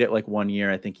want to treat it like 1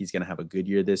 year, I think he's going to have a good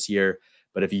year this year.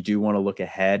 But if you do want to look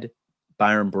ahead,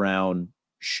 Byron Brown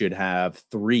should have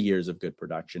 3 years of good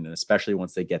production, and especially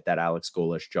once they get that Alex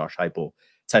Golish, Josh Heupel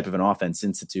type of an offense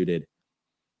instituted.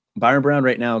 Byron Brown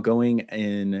right now going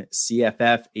in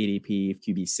CFF ADP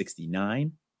QB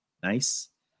 69. Nice.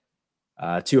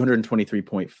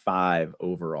 223.5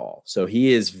 overall. So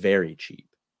he is very cheap.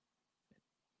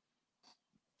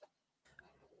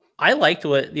 I liked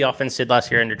what the offense did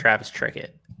last year under Travis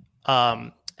Trickett.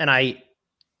 And I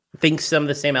think some of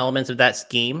the same elements of that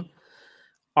scheme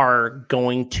are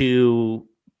going to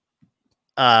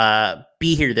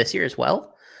be here this year as well.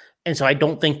 And so I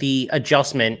don't think the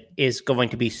adjustment is going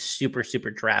to be super,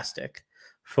 super drastic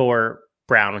for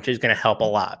Brown, which is going to help a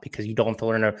lot because you have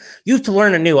to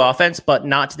learn a new offense, but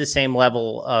not to the same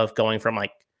level of going from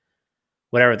like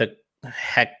whatever the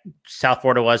heck South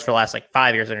Florida was for the last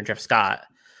 5 years under Jeff Scott.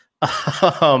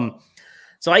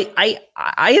 So I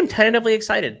am tentatively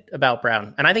excited about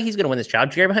Brown, and I think he's going to win this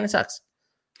job. Jerry Bohannon sucks.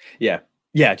 Yeah,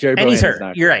 Jerry. And he's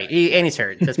hurt. You're right. And he's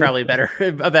hurt. That's probably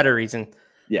a better reason.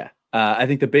 Yeah. I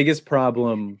think the biggest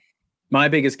problem, my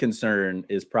biggest concern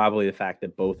is probably the fact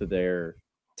that both of their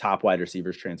top wide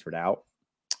receivers transferred out.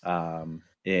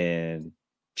 And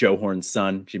Joe Horn's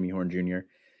son, Jimmy Horn Jr.,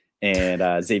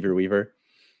 and Xavier Weaver.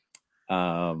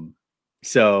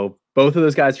 So both of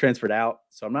those guys transferred out.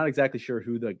 So I'm not exactly sure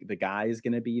who the guy is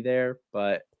going to be there,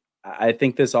 but I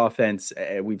think this offense,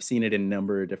 we've seen it in a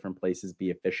number of different places be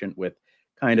efficient with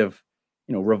kind of,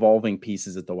 revolving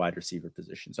pieces at the wide receiver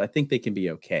position. So I think they can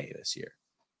be okay this year.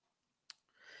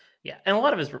 Yeah. And a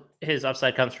lot of his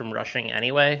upside comes from rushing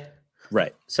anyway.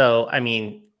 Right. So, I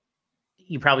mean,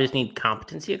 you probably just need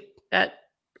competency at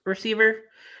receiver.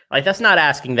 That's not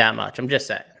asking that much. I'm just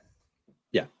saying.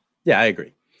 Yeah. Yeah, I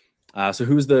agree. So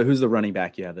who's the running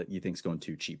back you have that you think is going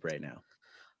too cheap right now?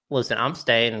 Listen, I'm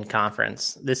staying in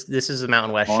conference. This is a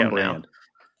Mountain West On show brand. now.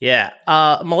 Yeah.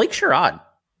 Malik Sherrod.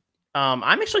 I'm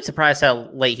actually surprised how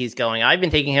late he's going. I've been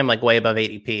taking him way above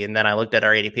ADP, and then I looked at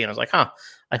our ADP and I was like,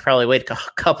 I probably waited a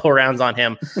couple rounds on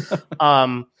him.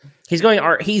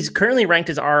 He's currently ranked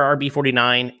as RB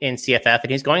 49 in CFF,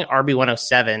 and he's going RB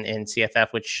 107 in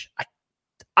CFF, which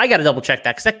I got to double check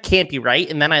that because that can't be right.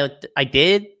 And then I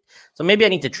did, so maybe I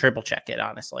need to triple check it,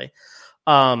 honestly.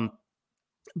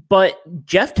 But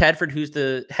Jeff Tedford, who's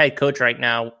the head coach right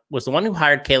now, was the one who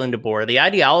hired Kalen DeBoer. The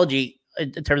ideology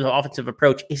in terms of offensive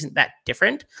approach isn't that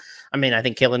different. I mean, I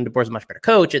think Kalen DeBoer is a much better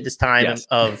coach at this time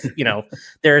of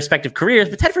their respective careers,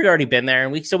 but Tedford already been there,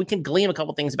 and we can glean a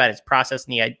couple things about his process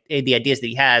and the ideas that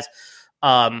he has.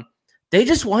 They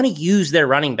just want to use their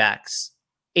running backs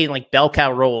in bell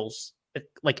cow roles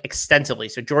extensively.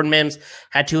 So Jordan Mims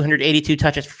had 282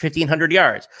 touches for 1,500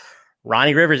 yards.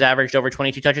 Ronnie Rivers averaged over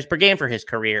 22 touches per game for his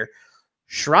career.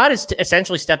 Sherrod is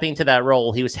essentially stepping into that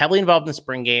role. He was heavily involved in the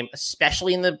spring game,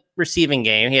 especially in the receiving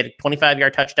game. He had a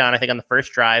 25-yard touchdown, I think, on the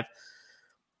first drive.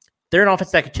 They're an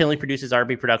offense that continually produces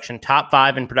RB production, top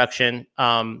 5 in production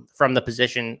from the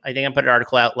position. I think I put an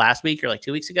article out last week or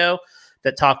 2 weeks ago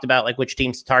that talked about which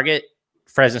teams to target.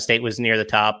 Fresno State was near the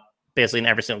top, basically in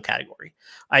every single category.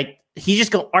 He's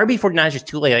just going RB 49 is just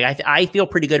too late. I feel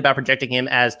pretty good about projecting him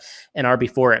as an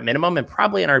RB4 at minimum and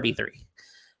probably an RB3.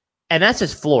 And that's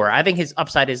his floor. I think his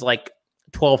upside is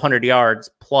 1,200 yards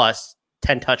plus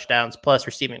 10 touchdowns plus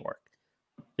receiving work.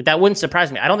 That wouldn't surprise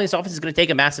me. I don't think this offense is going to take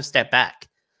a massive step back.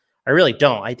 I really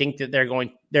don't. I think that they're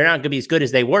not going to be as good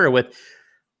as they were with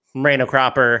Moreno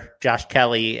Cropper, Josh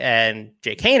Kelly, and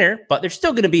Jake Haener, but they're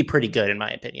still going to be pretty good in my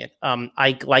opinion.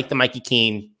 I like the Mikey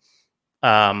Keene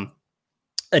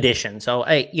addition. So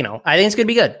I think it's going to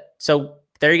be good. So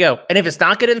there you go. And if it's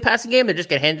not good in the passing game, they're just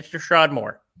going to hand it to Sherrod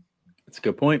Moore. That's a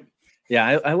good point.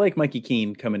 Yeah, I like Mikey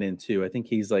Keene coming in too. I think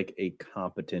he's a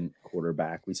competent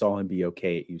quarterback. We saw him be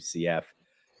okay at UCF.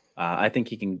 I think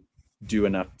he can do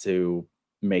enough to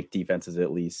make defenses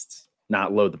at least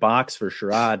not load the box for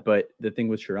Sherrod. But the thing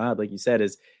with Sherrod, like you said,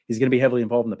 is he's going to be heavily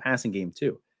involved in the passing game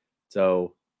too.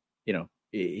 So,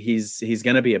 he's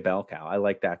going to be a bell cow. I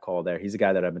like that call there. He's a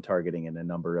guy that I've been targeting in a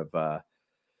number of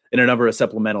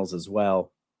supplementals as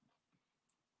well.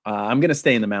 I'm going to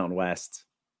stay in the Mountain West.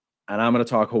 And I'm going to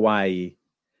talk Hawaii.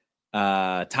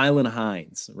 Tylan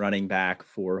Hines, running back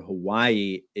for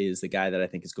Hawaii, is the guy that I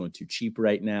think is going too cheap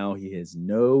right now. He has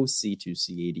no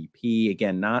C2C ADP.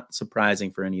 Again, not surprising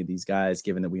for any of these guys,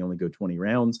 given that we only go 20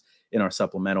 rounds in our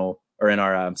supplemental or in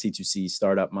our C2C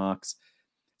startup mocks.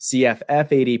 CFF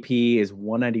ADP is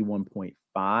 191.5.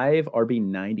 95, RB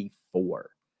 94.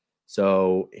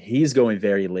 So he's going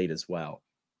very late as well.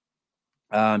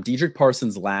 Dedrick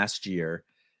Parsons last year,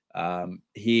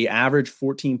 he averaged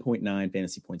 14.9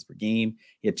 fantasy points per game.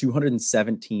 He had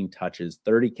 217 touches,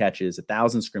 30 catches,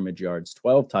 1,000 scrimmage yards,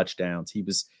 12 touchdowns. He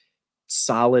was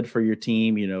solid for your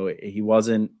team. You know, he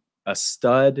wasn't a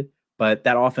stud, but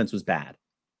that offense was bad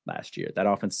last year. That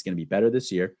offense is going to be better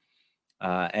this year.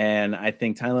 And I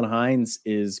think Tylan Hines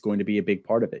is going to be a big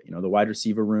part of it. You know, the wide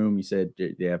receiver room, you said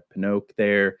they have Pinocchio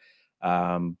there.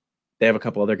 They have a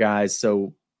couple other guys.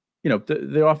 So, you know,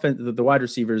 the offense, the wide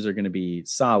receivers are going to be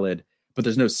solid, but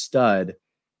there's no stud.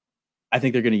 I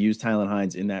think they're going to use Tylan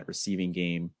Hines in that receiving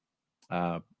game.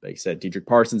 Like I said, Dedrick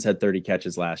Parsons had 30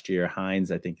 catches last year.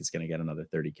 Hines, I think, is going to get another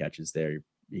 30 catches there.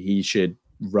 He should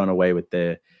run away with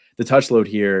the touch load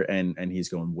here, and he's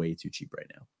going way too cheap right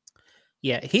now.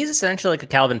 Yeah, he's essentially like a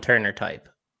Calvin Turner type,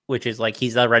 which is like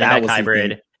he's a running back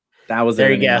hybrid. That was the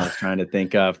name I was trying to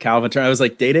think of. Calvin Turner. I was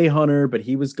like Day Hunter, but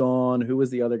he was gone. Who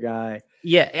was the other guy?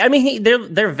 Yeah, I mean,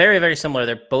 they're very, very similar.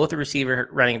 They're both receiver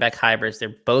running back hybrids.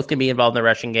 They're both going to be involved in the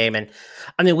rushing game. And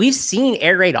I mean, we've seen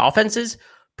air raid offenses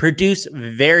produce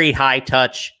very high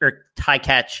touch or high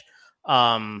catch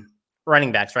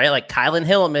running backs, right? Like Kylan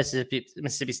Hill at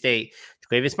Mississippi State,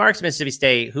 Jaquavius Marks, Mississippi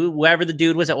State, whoever the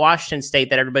dude was at Washington State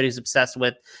that everybody's obsessed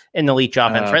with in the Leach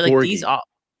offense, right? Like Borgie.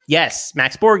 Yes,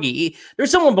 Max Borgie.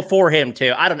 There's someone before him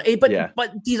too. I don't know,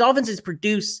 but these offenses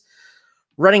produce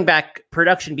running back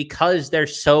production because they're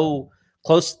so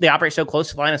close. They operate so close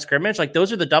to the line of scrimmage. Like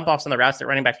those are the dump offs on the routes that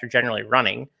running backs are generally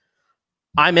running.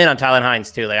 I'm in on Tylan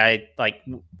Hines too. Like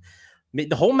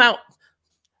the whole Mount.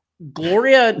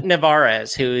 Gloria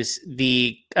Nevarez, who is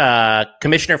the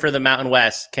commissioner for the Mountain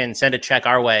West, can send a check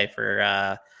our way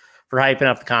for hyping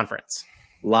up the conference.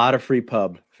 A lot of free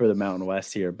pub for the Mountain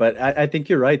West here, but I think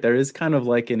you're right. There is kind of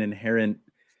like an inherent,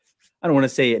 I don't want to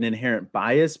say an inherent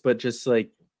bias, but just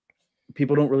like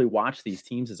people don't really watch these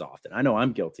teams as often. I know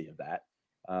I'm guilty of that.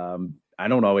 I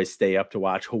don't always stay up to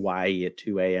watch Hawaii at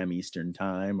 2 a.m. Eastern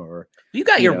time, or you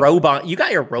got your robe on. You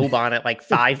got your robe on at like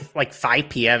 5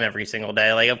 p.m. every single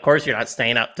day. Like, of course, you're not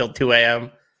staying up till 2 a.m.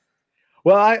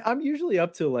 Well, I'm usually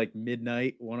up till like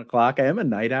midnight, 1 o'clock. I am a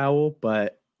night owl,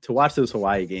 but to watch those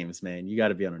Hawaii games, man, you got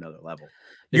to be on another level.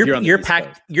 You're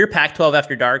Pac-12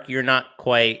 after dark. You're not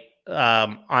quite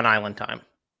on island time.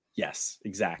 Yes,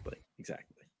 exactly.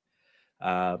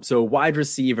 So wide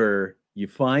receiver, you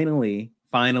finally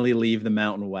leave the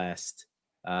Mountain West.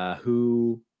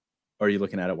 Who are you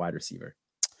looking at wide receiver?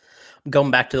 I'm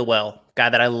going back to the well. Guy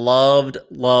that I loved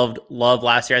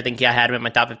last year. I think I had him in my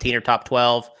top 15 or top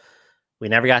 12. We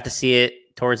never got to see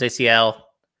it towards ACL.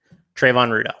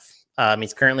 Trayvon Rudolph.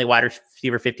 He's currently wide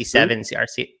receiver 57 in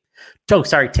CRC. Oh,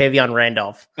 sorry, Tavion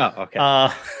Randolph. Oh, okay.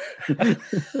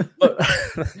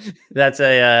 That's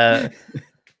a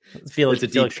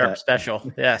Felix Sharp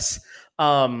special. Yes.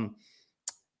 But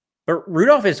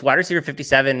Rudolph is wide receiver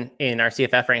 57 in our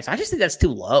CFF ranks. I just think that's too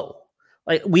low.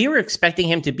 Like we were expecting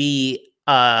him to be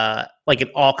like an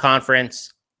all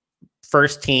conference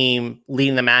first team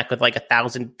leading the MAC with like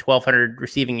 1,000, 1,200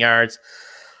 receiving yards.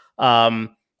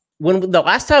 When the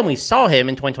last time we saw him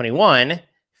in 2021,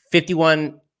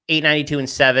 51, 892 and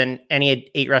 7, and he had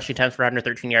 8 rushing attempts for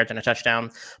 113 yards and a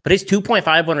touchdown. But his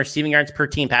 2.51 receiving yards per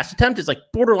team pass attempt is like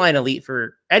borderline elite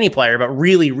for any player, but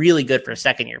really, really good for a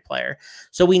second-year player.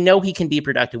 So we know he can be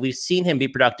productive. We've seen him be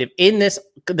productive in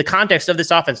the context of this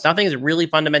offense. Nothing has really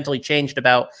fundamentally changed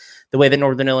about the way that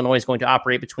Northern Illinois is going to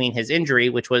operate between his injury,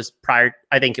 which was prior.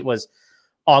 I think it was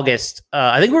August.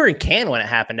 I think we were in Cannes when it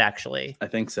happened. Actually, I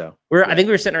think so. I think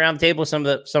we were sitting around the table with some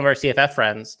of our CFF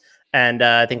friends. And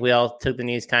I think we all took the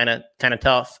news kind of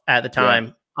tough at the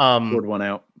time. Poured one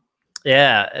out.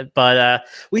 Yeah, but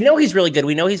we know he's really good.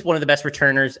 We know he's one of the best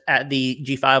returners at the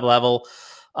G5 level.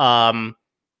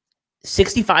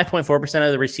 65.4%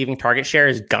 of the receiving target share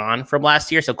is gone from last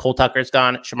year. So Cole Tucker's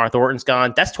gone. Shamar Thornton's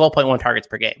gone. That's 12.1 targets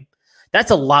per game. That's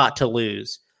a lot to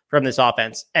lose from this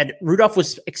offense. And Rudolph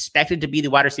was expected to be the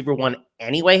wide receiver one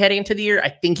anyway heading into the year. I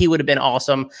think he would have been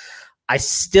awesome. I'm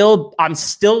still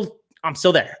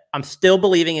there. I'm still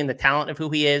believing in the talent of who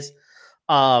he is.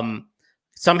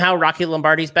 Somehow Rocky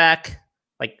Lombardi's back.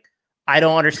 Like, I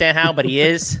don't understand how, but he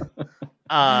is.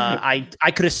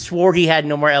 I could have swore he had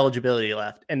no more eligibility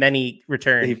left, and then he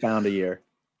returned. He found a year.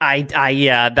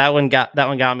 That one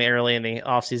got me early in the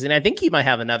offseason. I think he might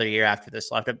have another year after this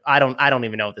left. I don't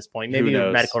even know at this point. Maybe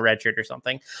a medical redshirt or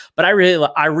something. But I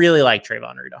really like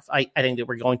Trayvon Rudolph. I think that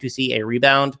we're going to see a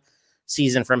rebound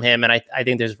season from him, and I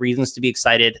think there's reasons to be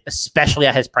excited, especially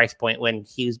at his price point when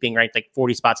he was being ranked like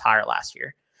 40 spots higher last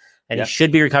year, and he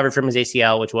should be recovered from his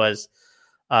ACL, which was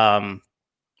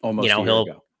Almost a year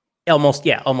ago. Almost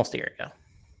a year ago.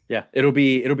 Yeah, it'll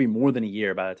be more than a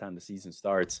year by the time the season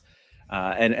starts.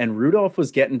 And Rudolph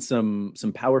was getting some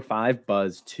Power 5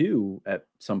 buzz too at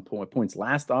some points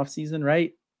last offseason,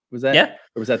 right? Was that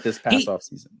or was that this past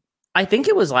offseason? I think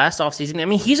it was last offseason. I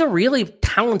mean, he's a really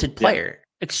talented player. Yeah.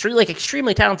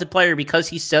 Extremely talented player because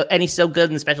he's so good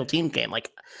in the special team game.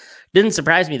 Like, didn't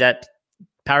surprise me that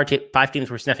Power 5 teams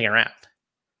were sniffing around.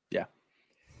 Yeah.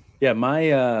 Yeah,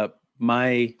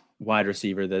 my wide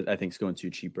receiver that I think is going too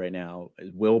cheap right now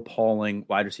is Will Pauling,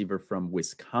 wide receiver from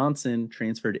Wisconsin,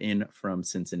 transferred in from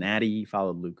Cincinnati. He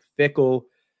followed Luke Fickell.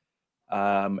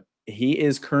 He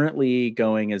is currently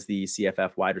going as the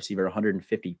CFF wide receiver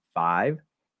 155,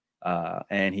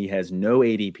 and he has no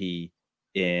ADP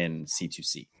in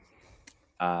C2C.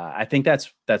 I think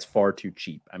that's far too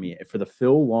cheap. I mean, for the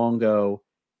Phil Longo,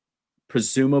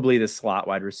 presumably the slot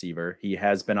wide receiver, he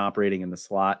has been operating in the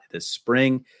slot this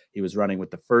spring. He was running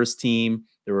with the first team.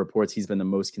 There were reports he's been the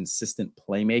most consistent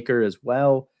playmaker as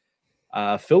well.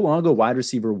 Phil Longo wide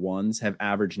receiver ones have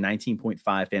averaged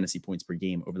 19.5 fantasy points per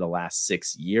game over the last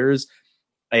 6 years.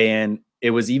 And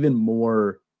it was even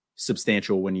more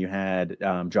substantial when you had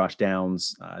Josh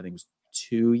Downs, I think it was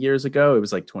 2 years ago. It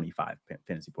was like 25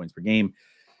 fantasy points per game.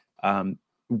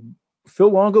 Phil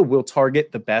Longo will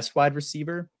target the best wide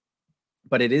receiver,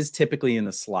 but it is typically in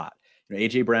the slot. You know,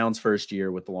 AJ Brown's first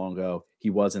year with Longo, he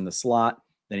was in the slot.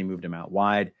 Then he moved him out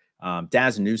wide.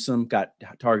 Daz Newsome got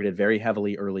targeted very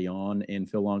heavily early on in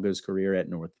Phil Longo's career at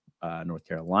North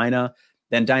Carolina.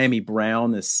 Then Diami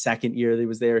Brown, the second year that he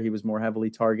was there, he was more heavily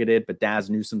targeted, but Daz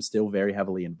Newsome still very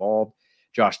heavily involved.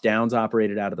 Josh Downs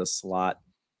operated out of the slot.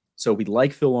 So we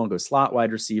like Phil Longo slot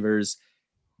wide receivers.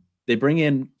 They bring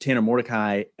in Tanner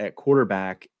Mordecai at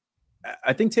quarterback.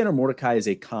 I think Tanner Mordecai is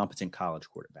a competent college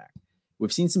quarterback.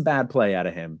 We've seen some bad play out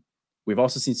of him. We've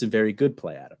also seen some very good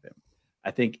play out of him. I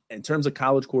think in terms of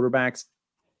college quarterbacks,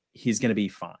 he's going to be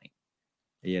fine.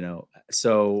 You know,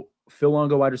 so Phil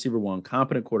Longo, wide receiver one,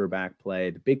 competent quarterback play.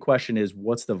 The big question is,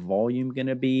 what's the volume going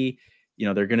to be? You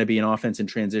know, they're going to be an offense in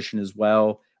transition as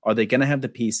well. Are they going to have the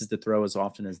pieces to throw as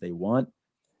often as they want?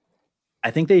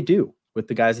 I think they do with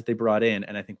the guys that they brought in.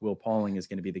 And I think Will Pauling is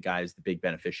going to be the guy who's the big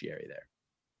beneficiary there.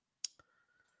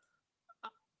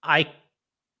 I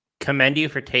commend you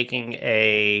for taking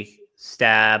a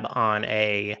stab on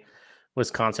a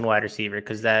Wisconsin wide receiver,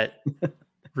 because that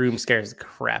room scares the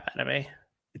crap out of me.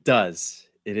 It does.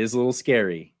 It is a little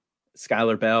scary.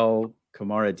 Skylar Bell,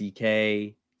 Kamara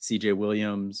DK, CJ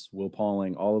Williams, Will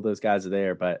Pauling, all of those guys are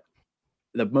there. But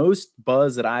the most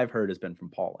buzz that I've heard has been from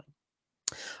Pauling.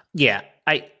 Yeah,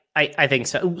 I think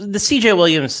so. The CJ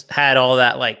Williams had all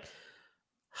that like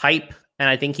hype, and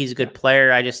I think he's a good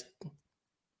player. I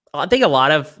think a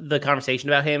lot of the conversation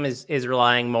about him is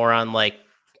relying more on like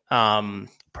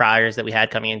priors that we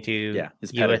had coming into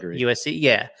his pedigree.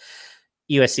 USC.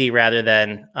 USC rather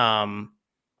than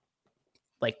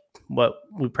like what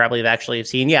we probably have actually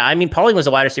seen. Yeah, I mean, Pauling was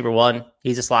a wide receiver one.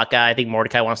 He's a slot guy. I think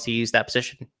Mordecai wants to use that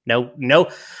position.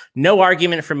 No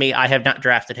argument from me. I have not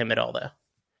drafted him at all though.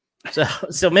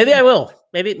 So maybe I will.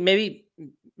 Maybe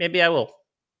I will.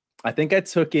 I think I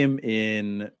took him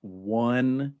in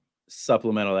one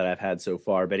supplemental that I've had so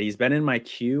far, but he's been in my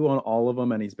queue on all of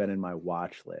them and he's been in my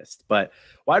watch list. But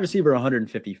wide receiver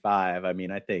 155, I mean,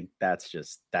 I think that's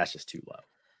just too low.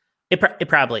 It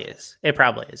probably is. It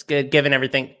probably is. Given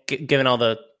everything, given all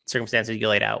the circumstances you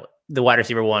laid out, the wide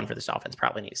receiver one for this offense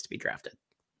probably needs to be drafted.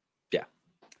 Yeah.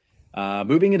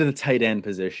 Moving into the tight end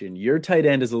position, your tight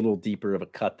end is a little deeper of a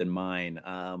cut than mine.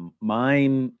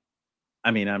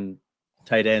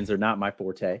 Tight ends are not my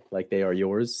forte, like they are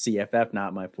yours. CFF,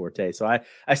 not my forte. So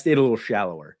I stayed a little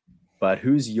shallower. But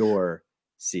who's your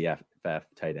CFF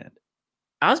tight end?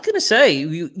 I was going to say,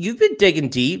 you've been digging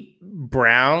deep.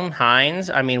 Brown,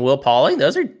 Hines, I mean, Will Pauling.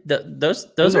 Those are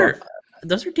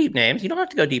deep names. You don't have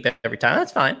to go deep every time.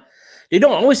 That's fine. You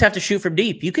don't always have to shoot from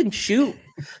deep. You can shoot.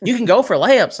 You can go for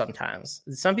layups sometimes.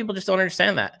 Some people just don't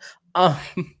understand that. I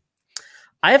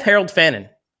have Harold Fannin,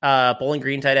 Bowling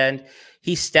Green tight end.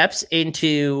 He steps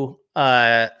into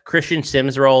Christian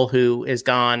Sims' role, who is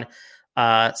gone.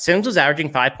 Sims was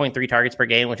averaging 5.3 targets per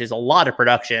game, which is a lot of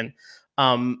production.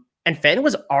 And Fannin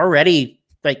was already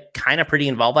like kind of pretty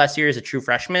involved last year as a true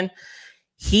freshman.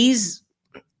 He's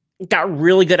got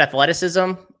really good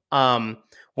athleticism.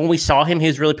 When we saw him, he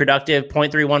was really productive.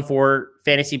 0.314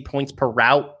 fantasy points per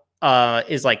route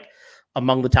is like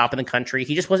among the top in the country.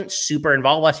 He just wasn't super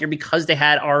involved last year because they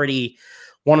had already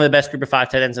one of the best group of 5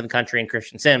 tight ends in the country in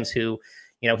Christian Sims, who,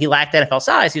 you know, he lacked NFL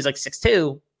size. He was like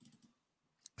 6'2",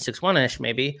 6'1"-ish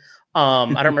maybe. I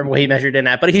don't remember what he measured in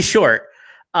at, but he's short.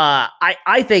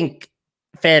 I think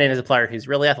Fannin is a player who's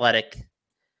really athletic,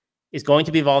 is going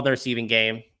to be involved in the receiving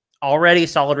game. Already a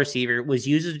solid receiver, was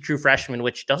used as a true freshman,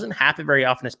 which doesn't happen very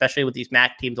often, especially with these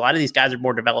MAC teams. A lot of these guys are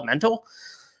more developmental,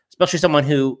 especially someone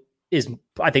who is,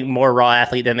 I think, more raw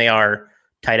athlete than they are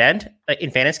tight end.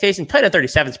 In Fannin's case, and tight end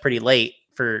 37 is pretty late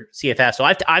for CFF. So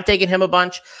I've taken him a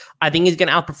bunch. I think he's going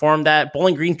to outperform that.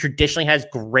 Bowling Green traditionally has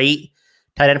great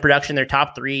tight end production. They're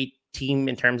top 3 team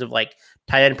in terms of like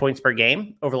tight end points per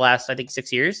game over the last, I think,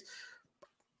 6 years.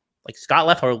 Like Scott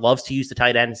Leffler loves to use the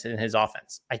tight ends in his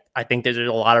offense. I think there's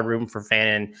a lot of room for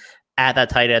Fannin at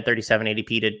that tight end 37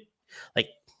 ADP to like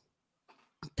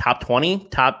top 20,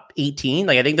 top 18.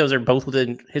 Like I think those are both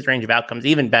within his range of outcomes,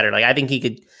 even better. Like I think he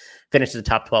could finish as a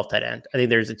top 12 tight end. I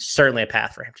think there's certainly a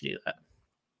path for him to do that.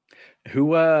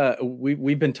 Who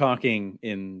we've been talking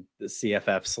in the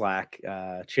CFF Slack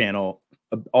channel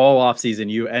all offseason.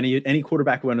 You any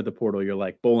quarterback who went to the portal, you're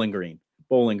like Bowling Green.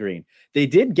 They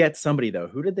did get somebody though.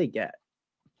 Who did they get?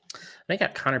 They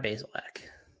got Connor Bazelak.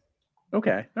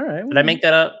 Okay, all right. Did I make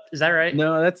that up? Is that right?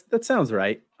 No, that sounds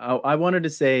right. I wanted to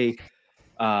say,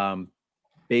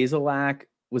 Bazelak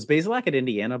was Bazelak at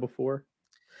Indiana before.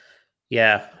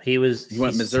 Yeah, he was. He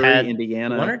went Missouri,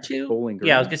 Indiana, 1 or 2. Bowling Green.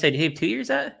 Yeah, I was gonna say, did he have 2 years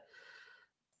at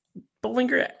Bowling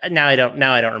Green? Now I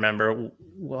don't remember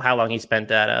how long he spent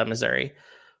at Missouri.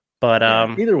 But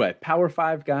either way, Power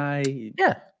 5 guy.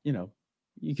 Yeah,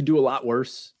 you could do a lot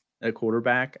worse at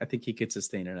quarterback. I think he could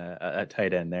sustain a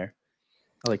tight end there.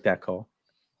 I like that call.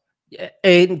 Yeah,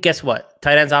 and guess what?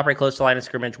 Tight ends operate close to line of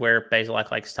scrimmage where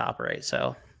Bazelak likes to operate.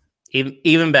 So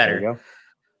even better. There you go.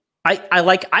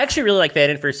 I actually really like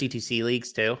Fannin for C2C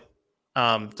leagues too.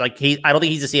 I don't think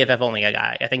he's a CFF only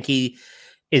guy. I think he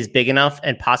is big enough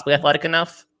and possibly athletic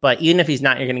enough. But even if he's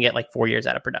not, you're going to get like 4 years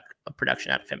out of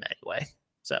production out of him anyway.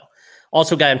 So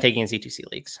also a guy I'm taking in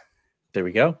C2C leagues. There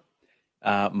we go.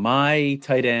 My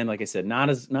tight end, like I said,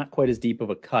 not quite as deep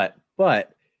of a cut,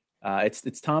 but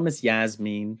it's Thomas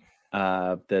Yasmin,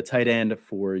 the tight end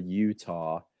for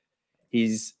Utah.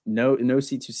 He's no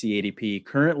C2C ADP.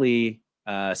 Currently,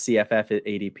 CFF at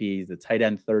ADP is the tight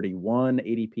end 31,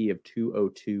 ADP of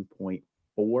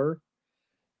 202.4.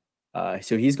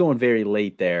 So he's going very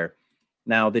late there.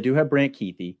 Now they do have Brant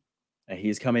Keithy.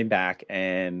 He's coming back,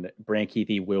 and Brant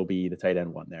Keithy will be the tight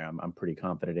end 1 there. I'm pretty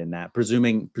confident in that,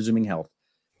 presuming health,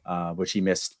 which he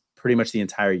missed pretty much the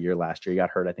entire year last year. He got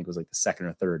hurt, I think it was like the 2nd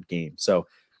or 3rd game. So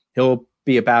he'll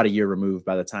be about a year removed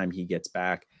by the time he gets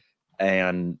back.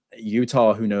 And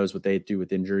Utah, who knows what they do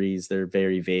with injuries? They're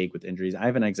very vague with injuries. I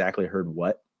haven't exactly heard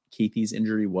what Keithy's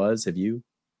injury was. Have you?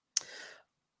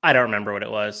 I don't remember what it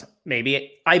was.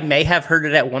 Maybe I may have heard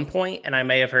it at one point, and I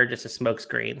may have heard just a smoke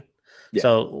screen. Yeah.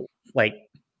 So, like,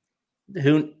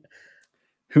 who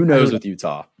knows with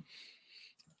Utah?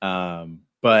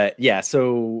 But yeah,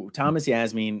 so Thomas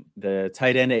Yasmin, the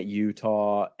tight end at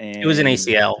Utah, and it was an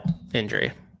ACL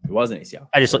injury. It was an ACL.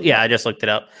 I just looked it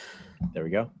up. There we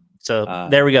go. So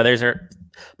there we go. There's her,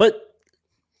 but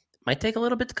might take a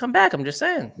little bit to come back. I'm just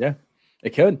saying. Yeah,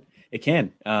 it could. It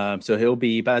can. So he'll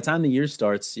be, by the time the year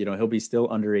starts, he'll be still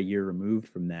under a year removed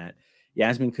from that.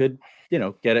 Yasmin could,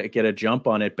 get a jump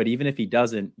on it. But even if he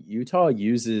doesn't, Utah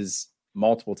uses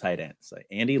multiple tight ends. Like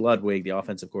Andy Ludwig, the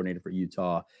offensive coordinator for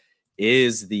Utah,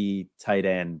 is the tight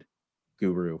end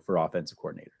guru for offensive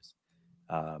coordinators.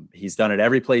 He's done it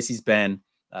every place he's been.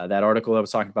 That article I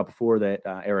was talking about before that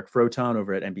Eric Froton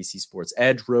over at NBC Sports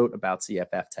Edge wrote about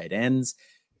CFF tight ends,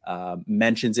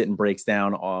 mentions it and breaks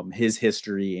down his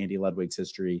history, Andy Ludwig's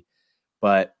history.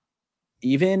 But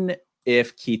even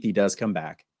if Keithy does come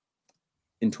back,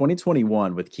 in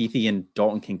 2021, with Keithy and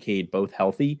Dalton Kincaid both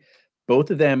healthy,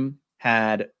 both of them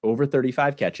had over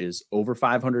 35 catches, over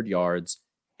 500 yards,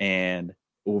 and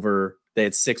they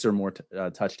had 6 or more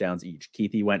touchdowns each.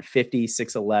 Keithy went 50,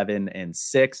 6'11", and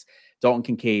 6. Dalton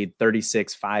Kincaid,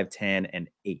 36, 5'10", and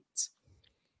 8.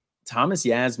 Thomas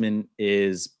Yasmin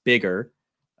is bigger.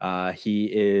 He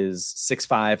is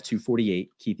 6'5",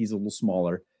 248. Keithy's a little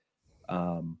smaller.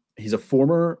 He's a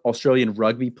former Australian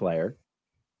rugby player,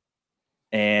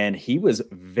 and he was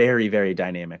very, very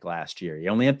dynamic last year. He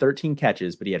only had 13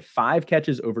 catches, but he had 5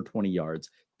 catches over 20 yards,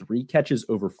 3 catches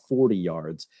over 40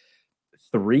 yards.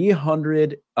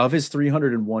 300 of his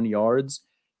 301 yards,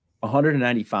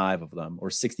 195 of them, or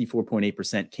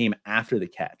 64.8%, came after the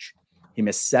catch.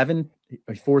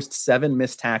 He forced 7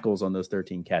 missed tackles on those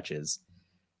 13 catches.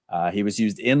 He was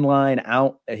used inline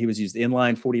out. He was used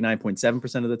inline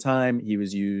 49.7% of the time. He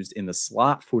was used in the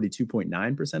slot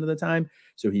 42.9% of the time.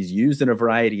 So he's used in a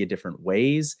variety of different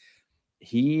ways.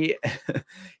 He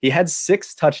had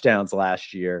 6 touchdowns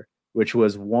last year, which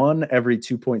was 1 every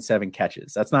 2.7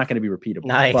 catches. That's not going to be repeatable.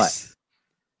 Nice.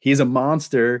 He's a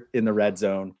monster in the red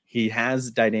zone. He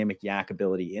has dynamic yak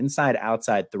ability, inside,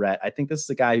 outside threat. I think this is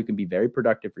a guy who can be very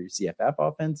productive for your CFF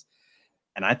offense.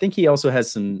 And I think he also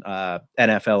has some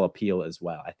NFL appeal as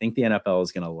well. I think the NFL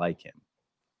is going to like him.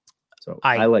 So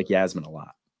I like Yasmin a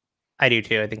lot. I do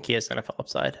too. I think he has NFL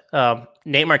upside.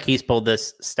 Nate Marquise pulled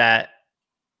this stat,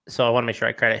 so I want to make sure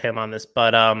I credit him on this.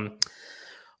 But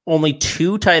only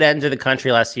 2 tight ends in the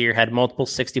country last year had multiple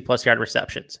 60-plus yard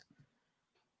receptions.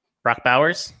 Brock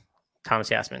Bowers,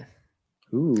 Thomas Yasmin.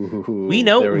 Ooh, we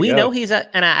know he's an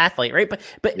athlete, right? But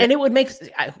yeah. And it would make,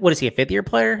 what is he, a 5th-year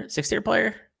player, 6th-year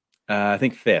plaar? I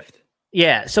think 5th.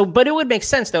 Yeah. So, but it would make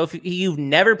sense though if you've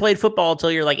never played football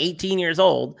until you're like 18 years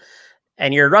old,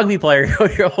 and you're a rugby player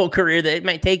your whole career, that it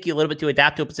might take you a little bit to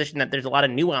adapt to a position that there's a lot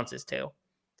of nuances to.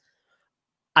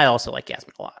 I also like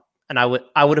Yasmin a lot, and I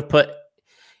would have put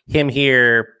him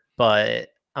here, but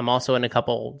I'm also in a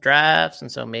couple drafts,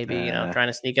 and so maybe trying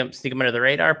to sneak him under the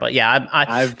radar. But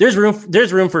yeah, there's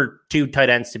room for 2 tight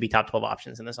ends to be top 12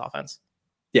 options in this offense.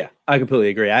 Yeah, I completely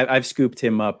agree. I've scooped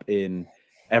him up in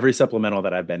every supplemental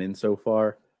that I've been in so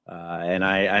far, and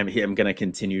I'm going to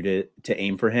continue to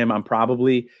aim for him. I'm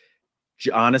probably,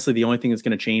 honestly, the only thing that's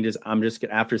going to change is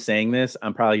after saying this,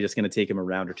 I'm probably just going to take him a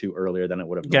round or 2 earlier than it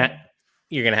would have gone.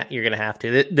 You're gonna have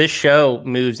to. This show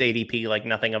moves ADP like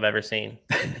nothing I've ever seen.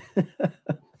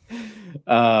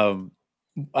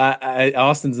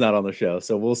 Austin's not on the show,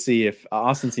 so we'll see if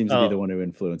Austin seems to be the one who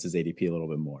influences ADP a little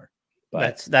bit more.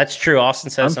 But that's true. Austin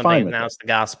says something, and now it's the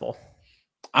gospel.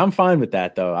 I'm fine with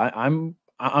that though.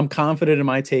 I'm confident in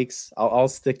my takes. I'll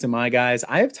stick to my guys.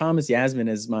 I have Thomas Yasmin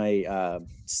as my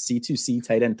C2C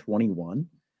tight end 21.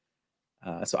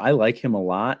 So I like him a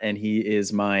lot, and he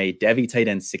is my Devi tight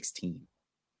end 16.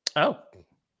 Oh,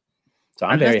 so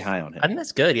I'm very high on him. I think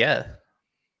that's good. Yeah.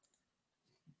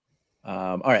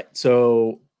 All right.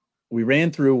 So we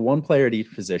ran through one player at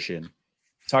each position.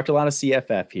 Talked a lot of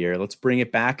CFF here. Let's bring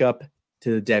it back up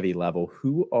to the Devi level.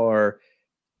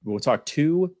 We'll talk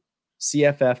 2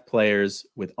 CFF players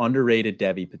with underrated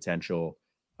Devi potential.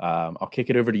 I'll kick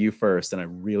it over to you first, and I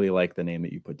really like the name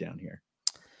that you put down here.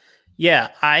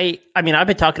 Yeah, I mean, I've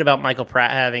been talking about Michael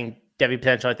Pratt having Devi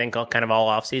potential, I think, kind of all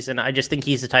offseason. I just think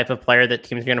he's the type of player that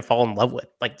teams are going to fall in love with,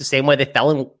 like the same way they fell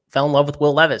in love with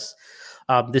Will Levis.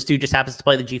 This dude just happens to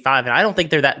play the G5, and I don't think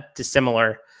they're that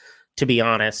dissimilar, to be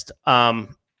honest.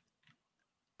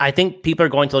 I think people are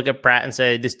going to look at Pratt and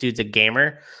say, this dude's a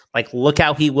gamer. Like, look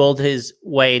how he willed his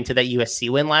way into that USC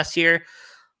win last year.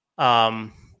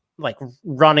 Like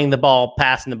running the ball,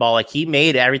 passing the ball. Like, he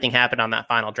made everything happen on that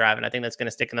final drive, and I think that's going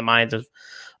to stick in the minds of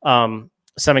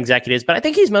some executives. But I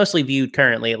think he's mostly viewed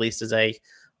currently, at least, as a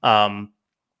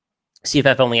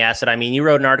CFF only asset. I mean, you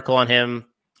wrote an article on him.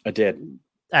 I did.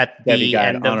 At the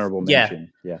end of honorable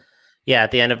mention. Yeah.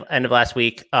 At the end of last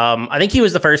week. I think he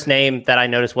was the first name that I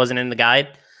noticed wasn't in the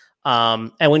guide.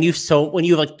 And when you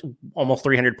have like almost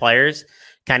 300 players,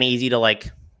 kind of easy to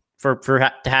like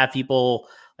to have people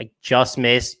like just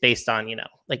miss based on,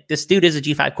 like this dude is a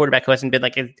G5 quarterback who hasn't been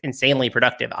like insanely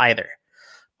productive either.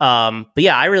 But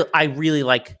yeah, I really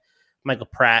like Michael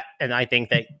Pratt, and I think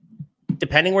that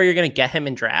depending where you're going to get him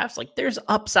in drafts, like there's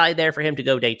upside there for him to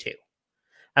go day 2.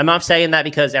 I'm not saying that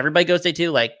because everybody goes day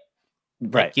 2, like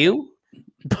you.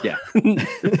 Yeah.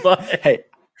 But hey,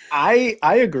 I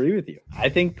agree with you. I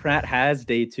think Pratt has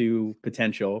day 2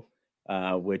 potential,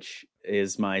 which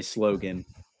is my slogan.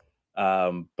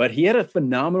 But he had a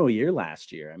phenomenal year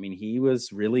last year. I mean, he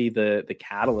was really the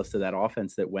catalyst of that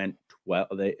offense that went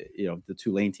the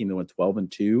Tulane team that went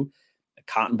 12-2, a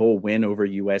Cotton Bowl win over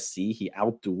USC. He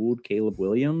outdueled Caleb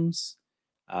Williams.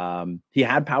 He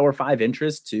had Power 5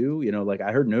 interest too. Like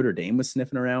I heard Notre Dame was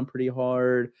sniffing around pretty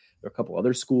hard. There are a couple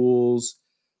other schools.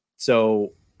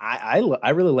 So I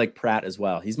really like Pratt as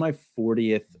well. He's my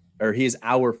 40th, or he is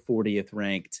our 40th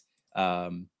ranked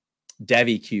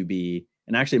Devi QB.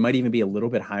 And actually it might even be a little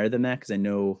bit higher than that, because I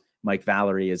know Mike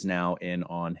Valerie is now in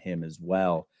on him as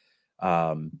well.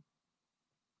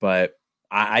 But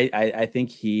I think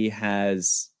he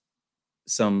has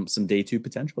some day 2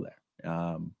 potential there.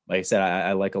 Like I said,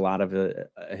 I like a lot of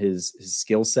his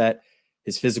skill set,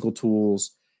 his physical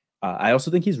tools. I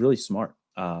also think he's really smart.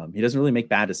 He doesn't really make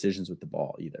bad decisions with the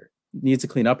ball either. Needs to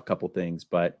clean up a couple things,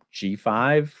 but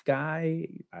G5 guy,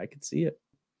 I could see it.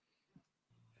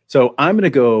 So I'm going to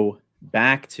go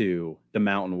back to the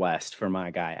Mountain West for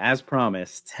my guy, as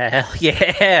promised. Hell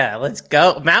yeah, let's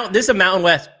go. This is a Mountain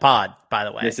West pod, by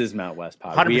the way. This is Mountain West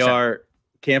pod. 100%.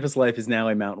 Campus Life is now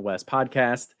a Mountain West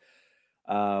podcast.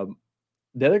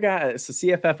 The other guy, it's a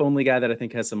CFF only guy that I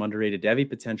think has some underrated Devi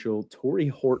potential, Torrey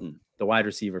Horton, the wide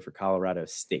receiver for Colorado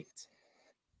State.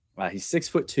 He's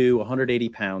 6'2", 180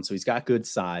 pounds, so he's got good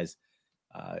size.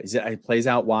 He plays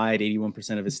out wide,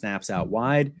 81% of his snaps out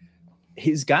wide.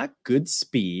 He's got good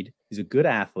speed. He's a good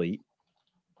athlete,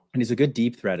 and he's a good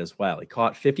deep threat as well. He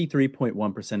caught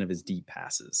 53.1% of his deep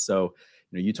passes. So,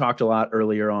 you talked a lot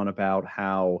earlier on about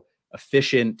how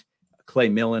efficient Clay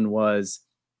Millen was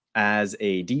as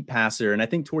a deep passer, and I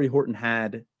think Torrey Horton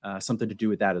had something to do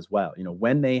with that as well.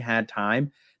 When they had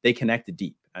time, they connected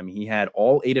deep. I mean, he had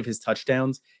all 8 of his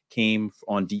touchdowns came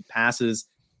on deep passes,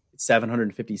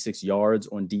 756 yards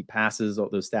on deep passes, all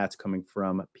those stats coming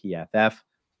from PFF.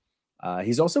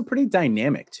 He's also pretty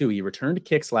dynamic, too. He returned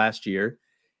kicks last year.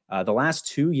 The last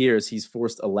 2 years, he's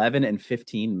forced 11 and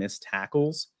 15 missed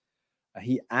tackles.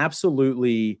 He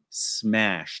absolutely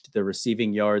smashed the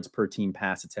receiving yards per team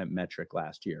pass attempt metric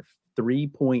last year,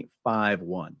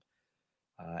 3.51.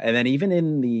 And then even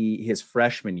in his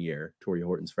freshman year, Torrey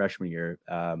Horton's freshman year,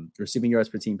 receiving yards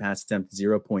per team pass attempt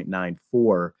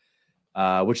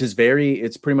 0.94, which is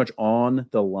it's pretty much on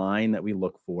the line that we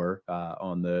look for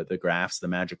on the graphs, the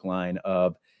magic line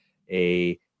of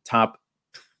a top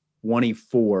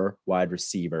 24 wide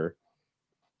receiver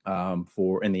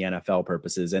for in the NFL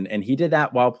purposes. And he did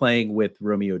that while playing with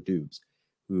Romeo Doubs,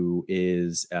 who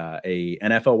is a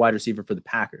NFL wide receiver for the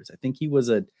Packers. I think he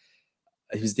was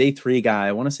day 3 guy.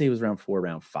 I want to say he was round 4,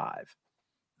 round 5.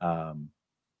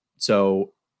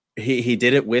 So he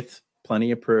did it with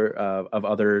plenty of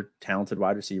other talented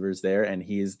wide receivers there. And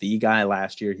he is the guy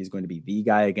last year. He's going to be the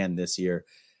guy again this year.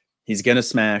 He's going to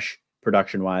smash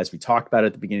production wise. We talked about it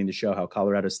at the beginning of the show, how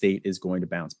Colorado State is going to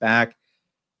bounce back.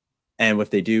 And if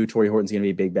they do, Torrey Horton's going to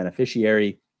be a big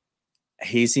beneficiary.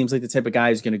 He seems like the type of guy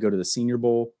who's going to go to the Senior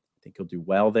Bowl. I think he'll do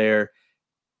well there.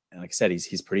 And like I said,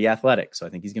 he's pretty athletic, so I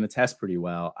think he's going to test pretty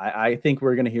well. I think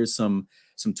we're going to hear some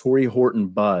Torrey Horton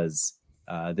buzz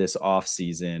this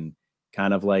offseason,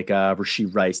 kind of like a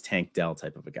Rashee Rice, Tank Dell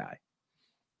type of a guy.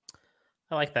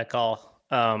 I like that call.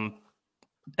 And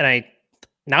I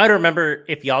don't remember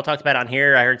if y'all talked about it on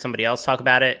here. I heard somebody else talk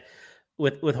about it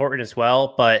with Horton as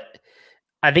well, but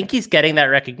I think he's getting that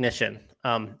recognition.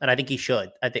 And I think he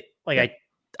should. I think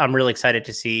I'm really excited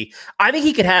to see. I think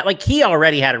he could have, he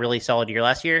already had a really solid year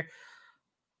last year.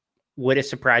 Would it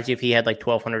surprise you if he had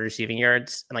 1,200 receiving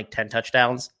yards and 10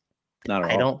 touchdowns? Not at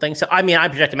all. I don't think so. I mean, I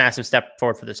project a massive step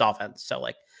forward for this offense. So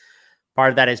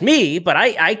part of that is me, but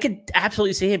I could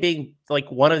absolutely see him being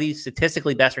one of these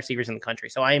statistically best receivers in the country.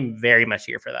 So I am very much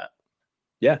here for that.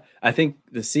 Yeah, I think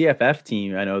the CFF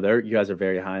team, I know you guys are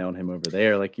very high on him over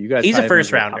there. You guys, he's a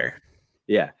first rounder.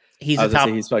 Yeah. He's a top.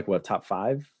 He's what, top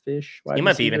 5-ish? He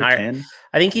might be even higher. 10?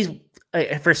 I think he's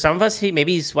for some of us.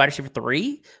 He's wide receiver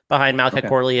 3 behind Malachi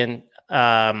Corley and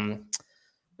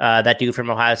that dude from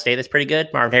Ohio State. That's pretty good,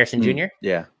 Marvin Harrison Jr.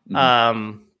 Yeah.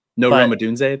 Mm-hmm. No Roma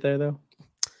Dunze there though.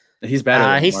 He's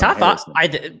better. He's top 5.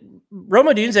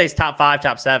 Roma Dunze's top 5,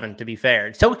 top 7. To be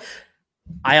fair, so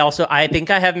I think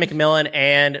I have McMillan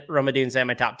and Roma Dunze in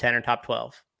my top 10 or top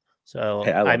 12. So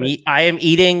hey, I am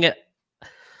eating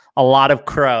a lot of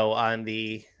crow on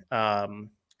the.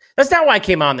 That's not why I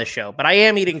came on this show, but I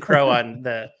am eating crow on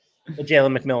the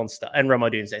Jalen McMillan stuff and Roma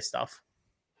Dunze stuff.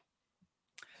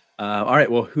 All right.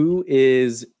 Well, who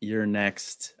is your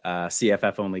next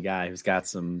CFF only guy who's got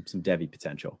some Devy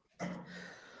potential?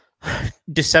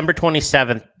 December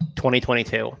 27th,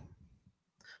 2022.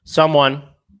 Someone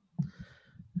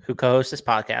who co-hosts this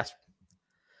podcast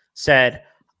said,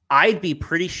 I'd be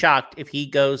pretty shocked if he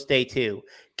goes day 2.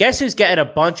 Guess who's getting a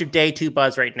bunch of day 2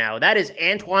 buzz right now? That is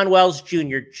Antoine Wells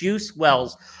Jr., Juice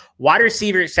Wells, wide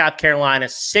receiver at South Carolina,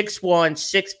 6'1",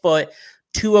 6 foot,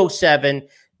 207.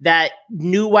 That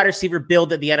new wide receiver build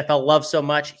that the NFL loves so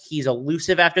much. He's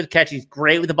elusive after the catch. He's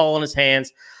great with the ball in his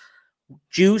hands.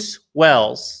 Juice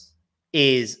Wells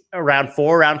is around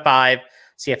 4, round 5.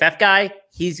 CFF guy.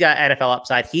 He's got NFL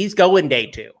upside. He's going day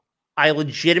 2. I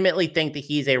legitimately think that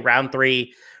he's a round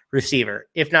 3 receiver,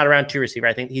 if not a round 2 receiver.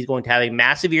 I think he's going to have a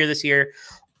massive year this year.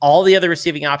 All the other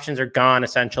receiving options are gone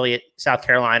essentially at South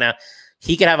Carolina.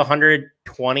 He could have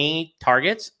 120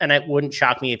 targets, and it wouldn't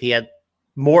shock me if he had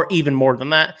even more than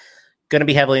that. Going to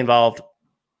be heavily involved.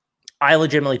 I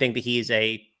legitimately think that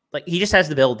he just has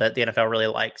the build that the NFL really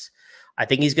likes. I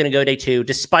think he's going to go day 2,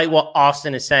 despite what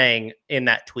Austin is saying in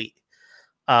that tweet.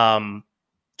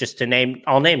 Just to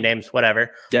I'll name names,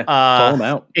 whatever. Yeah, call them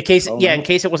out. In case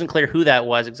it wasn't clear who that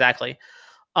was exactly.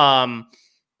 But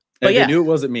they knew it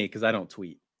wasn't me because I don't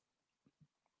tweet.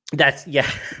 That's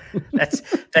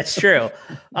true.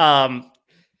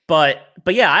 But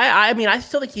yeah, I mean, I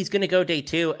still think he's going to go day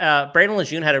 2. Brandon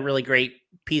Lejeune had a really great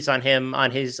piece on him on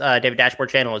his David Dashboard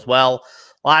channel as well.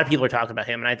 A lot of people are talking about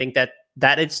him, and I think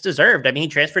that it's deserved. I mean, he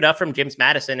transferred up from James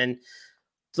Madison, and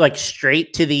like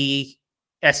straight to the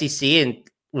SEC and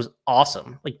was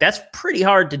awesome. Like that's pretty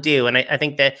hard to do. And I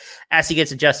think that as he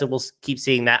gets adjusted, we'll keep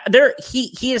seeing that.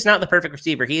 He is not the perfect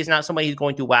receiver. He is not somebody who's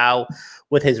going to wow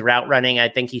with his route running. I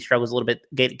think he struggles a little bit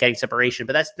getting separation,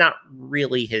 but that's not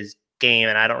really his game.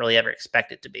 And I don't really ever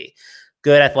expect it to be.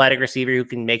 Good athletic receiver who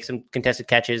can make some contested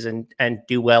catches and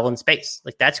do well in space.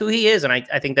 Like that's who he is. And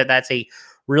I think that that's a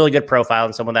really good profile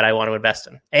and someone that I want to invest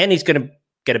in. And he's going to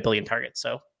get 1 billion targets.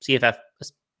 So CFF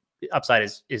upside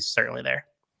is certainly there.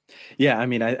 Yeah, I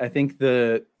mean, I think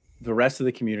the rest of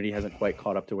the community hasn't quite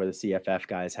caught up to where the CFF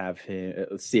guys have him.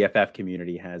 CFF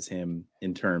community has him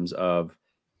in terms of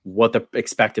what the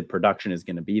expected production is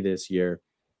going to be this year.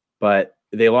 But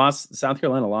South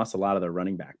Carolina lost a lot of their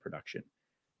running back production.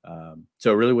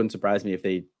 So it really wouldn't surprise me if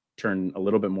they turn a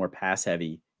little bit more pass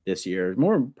heavy this year,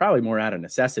 probably more out of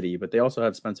necessity. But they also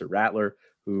have Spencer Rattler,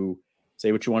 who,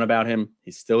 say what you want about him,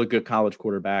 he's still a good college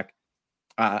quarterback.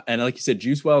 And like you said,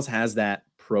 Juice Wells has that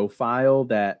profile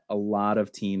that a lot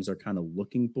of teams are kind of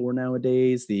looking for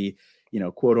nowadays. The,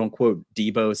 quote unquote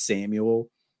Deebo Samuel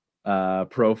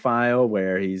profile,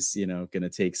 where he's, going to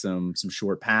take some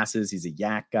short passes. He's a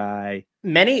yak guy.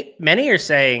 Many are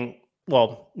saying,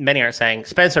 many are saying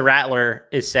Spencer Rattler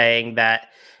is saying that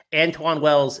Antoine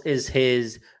Wells is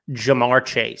his Jamar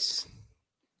Chase.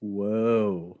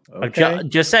 Whoa. Okay.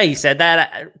 Just say he said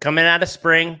that coming out of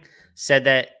spring, said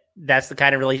that that's the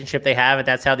kind of relationship they have, and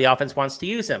that's how the offense wants to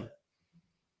use him.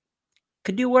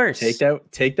 Could do worse.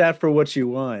 Take that for what you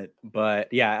want.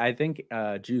 But yeah, I think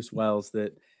Juice Wells,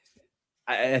 that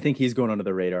I think he's going under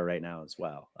the radar right now as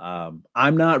well.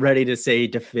 I'm not ready to say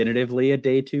definitively a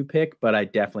day 2 pick, but I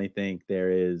definitely think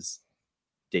there is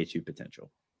day 2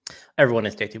 potential. Everyone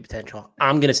has day 2 potential.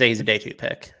 I'm going to say he's a day 2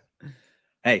 pick.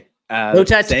 Hey, no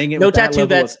tattoo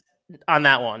bets on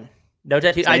that one. No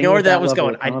tattoo. I know where that was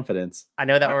going. Confidence. I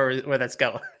know that where that's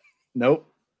going. Nope.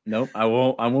 I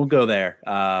won't go there.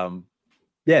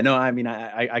 Yeah, no, I mean,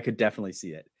 I could definitely see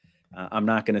it. I'm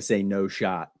not going to say no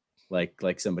shot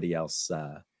like somebody else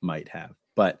might have.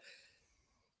 But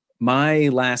my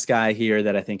last guy here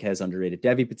that I think has underrated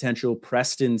Devy potential,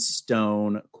 Preston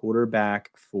Stone,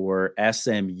 quarterback for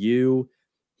SMU.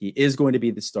 He is going to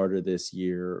be the starter this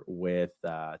year with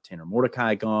Tanner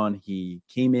Mordecai gone. He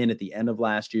came in at the end of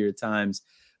last year at times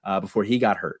before he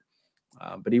got hurt.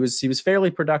 But he was fairly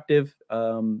productive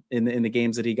in the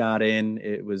games that he got in.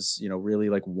 It was, really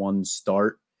like one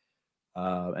start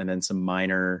and then some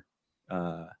minor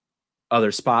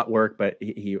other spot work, but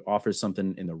he offers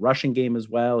something in the rushing game as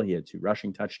well. He had 2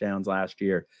 rushing touchdowns last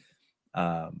year.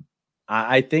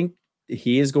 I think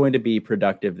he is going to be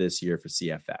productive this year for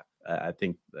CFF. I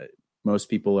think that most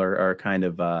people are kind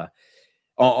of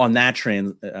on that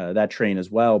train as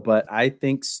well. But I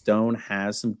think Stone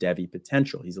has some Devy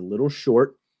potential. He's a little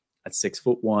short at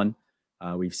 6'1".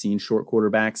 We've seen short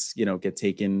quarterbacks, get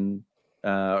taken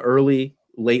early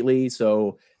lately.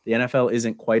 So the NFL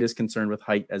isn't quite as concerned with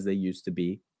height as they used to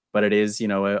be. But it is,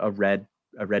 a red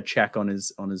check on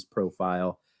his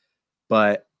profile.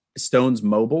 But Stone's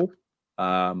mobile.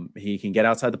 He can get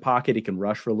outside the pocket. He can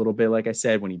rush for a little bit. Like I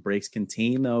said, when he breaks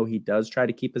contain, though, he does try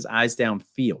to keep his eyes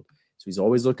downfield. So he's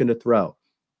always looking to throw.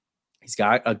 He's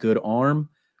got a good arm.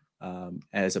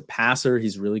 As a passer,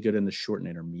 he's really good in the short and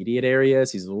intermediate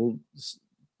areas.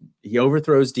 He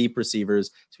overthrows deep receivers.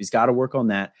 So he's got to work on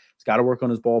that. He's got to work on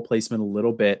his ball placement a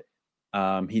little bit.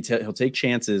 He'll take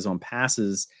chances on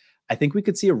passes. I think we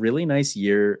could see a really nice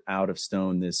year out of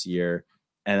Stone this year.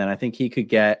 And then I think he could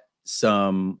get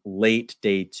some late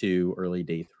day 2, early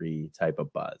day 3 type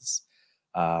of buzz.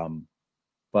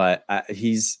 But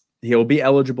he'll be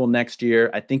eligible next year.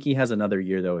 I think he has another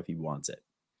year though, if he wants it.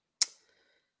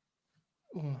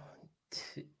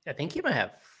 I think he might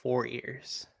have 4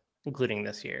 years, including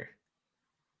this year.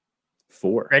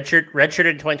 4. Redshirt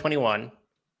in 2021.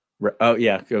 Oh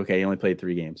yeah. Okay. He only played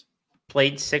 3 games.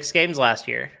 Played 6 games last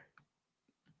year.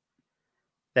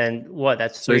 Then what?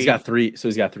 That's 3. So he's got 3. So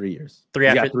he's got 3 years. 3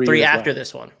 after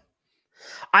this one.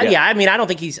 I mean, I don't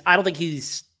think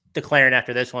he's declaring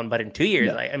after this one, but in 2 years,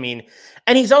 no.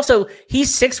 And he's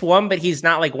 6'1", but he's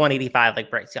not like 185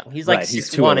 like Bryce Young. He's like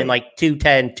 6'1" and like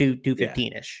 210,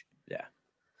 215 ish. Yeah.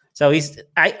 So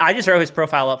I just wrote his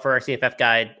profile up for our CFF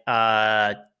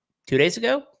guide 2 days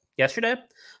ago, yesterday.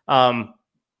 I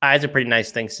had some pretty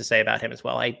nice things to say about him as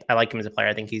well. I like him as a player.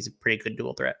 I think he's a pretty good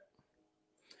dual threat.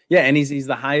 Yeah, and he's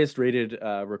the highest rated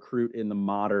recruit in the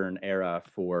modern era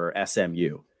for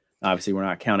SMU. Obviously, we're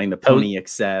not counting the pony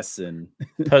excess and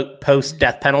post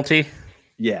death penalty.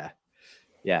 Yeah.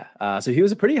 So he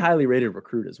was a pretty highly rated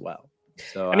recruit as well.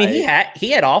 So he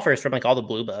had offers from like all the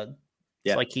blue blood.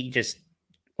 Yeah, so like he just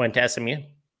went to SMU.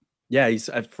 Yeah, he's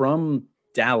from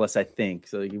Dallas, I think.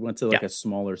 So he went to like a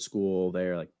smaller school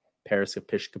there, like Paris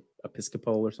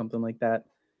Episcopal or something like that.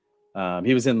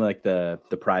 He was in like the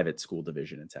private school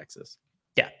division in Texas.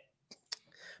 Yeah.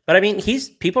 But I mean,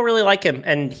 people really like him,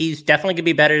 and he's definitely gonna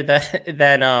be better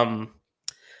than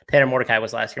Tanner Mordecai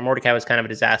was last year. Mordecai was kind of a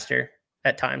disaster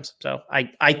at times. So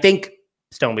I think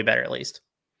Stone will be better at least.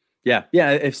 Yeah.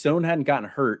 If Stone hadn't gotten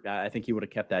hurt, I think he would have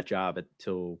kept that job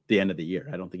until the end of the year.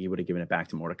 I don't think he would have given it back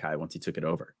to Mordecai once he took it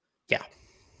over. Yeah.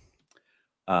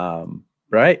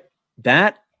 Right.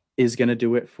 That is going to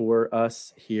do it for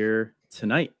us here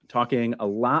tonight. Talking a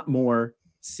lot more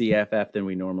CFF than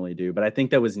we normally do, but I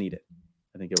think that was needed.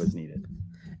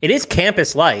 It is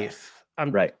campus life.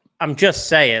 I'm just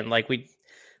saying, like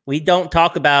we don't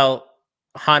talk about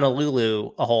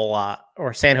Honolulu a whole lot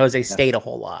or San Jose State a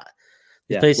whole lot.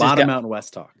 Yeah, a lot of Mountain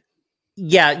West talk.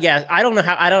 Yeah. I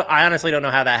honestly don't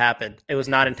know how that happened. It was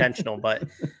not intentional, but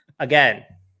again,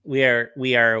 we're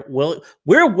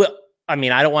I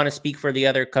mean, I don't want to speak for the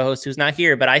other co-host who's not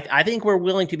here, but I think we're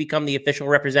willing to become the official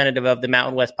representative of the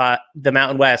Mountain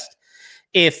West,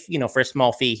 if for a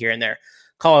small fee here and there.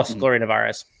 Call us Gloria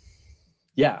Navarez.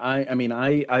 Yeah,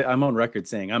 I'm on record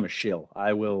saying I'm a shill.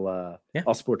 I will.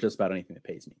 I'll support just about anything that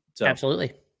pays me. So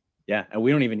absolutely. Yeah, and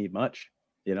we don't even need much.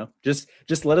 Just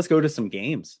let us go to some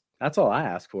games. That's all I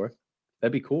ask for.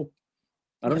 That'd be cool.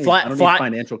 I don't need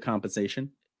financial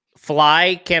compensation.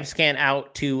 Fly Campus Can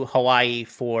out to Hawaii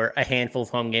for a handful of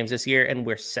home games this year, and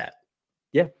we're set.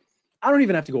 Yeah, I don't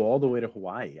even have to go all the way to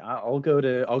Hawaii. I'll go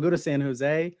to San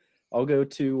Jose. I'll go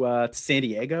to San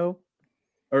Diego,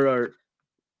 or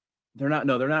they're not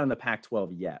in the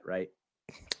Pac-12 yet, right?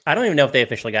 I don't even know if they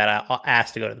officially got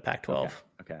asked to go to the Pac-12.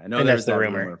 Okay. I know there's the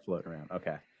rumor floating around.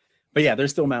 Okay, but yeah,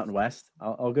 there's still Mountain West.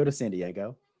 I'll go to San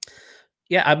Diego.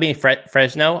 Yeah, I mean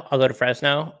Fresno. I'll go to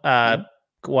Fresno.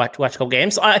 Watch a couple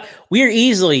games. We are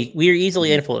easily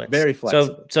influenced. Very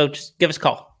flexible. So just give us a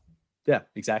call. Yeah,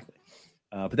 exactly.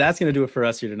 But that's going to do it for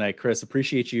us here tonight. Chris,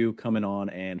 appreciate you coming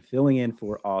on and filling in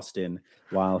for Austin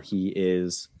while he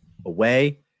is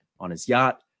away on his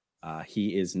yacht.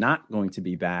 He is not going to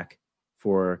be back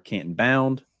for Canton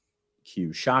Bound.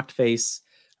 Cue shocked face.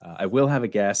 I will have a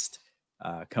guest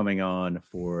coming on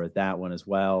for that one as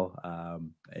well.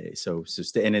 And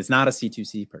it's not a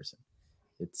C2C person.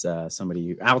 It's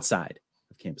somebody outside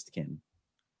of Campus to Canton.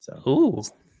 So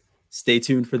stay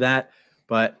tuned for that.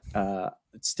 But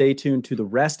stay tuned to the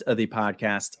rest of the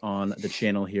podcast on the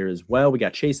channel here as well. We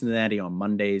got Chasing the Natty on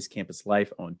Mondays, Campus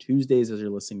Life on Tuesdays as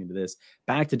you're listening to this.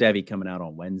 Back to Devi coming out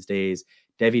on Wednesdays.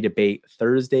 Devi Debate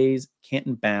Thursdays,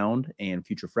 Canton Bound and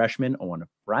Future Freshmen on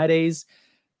Fridays.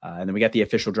 And then we got the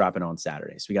official dropping on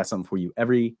Saturdays. So we got something for you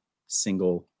every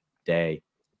single day.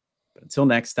 But until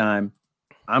next time,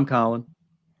 I'm Colin.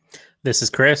 This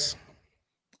is Chris.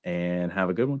 And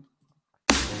have a good one.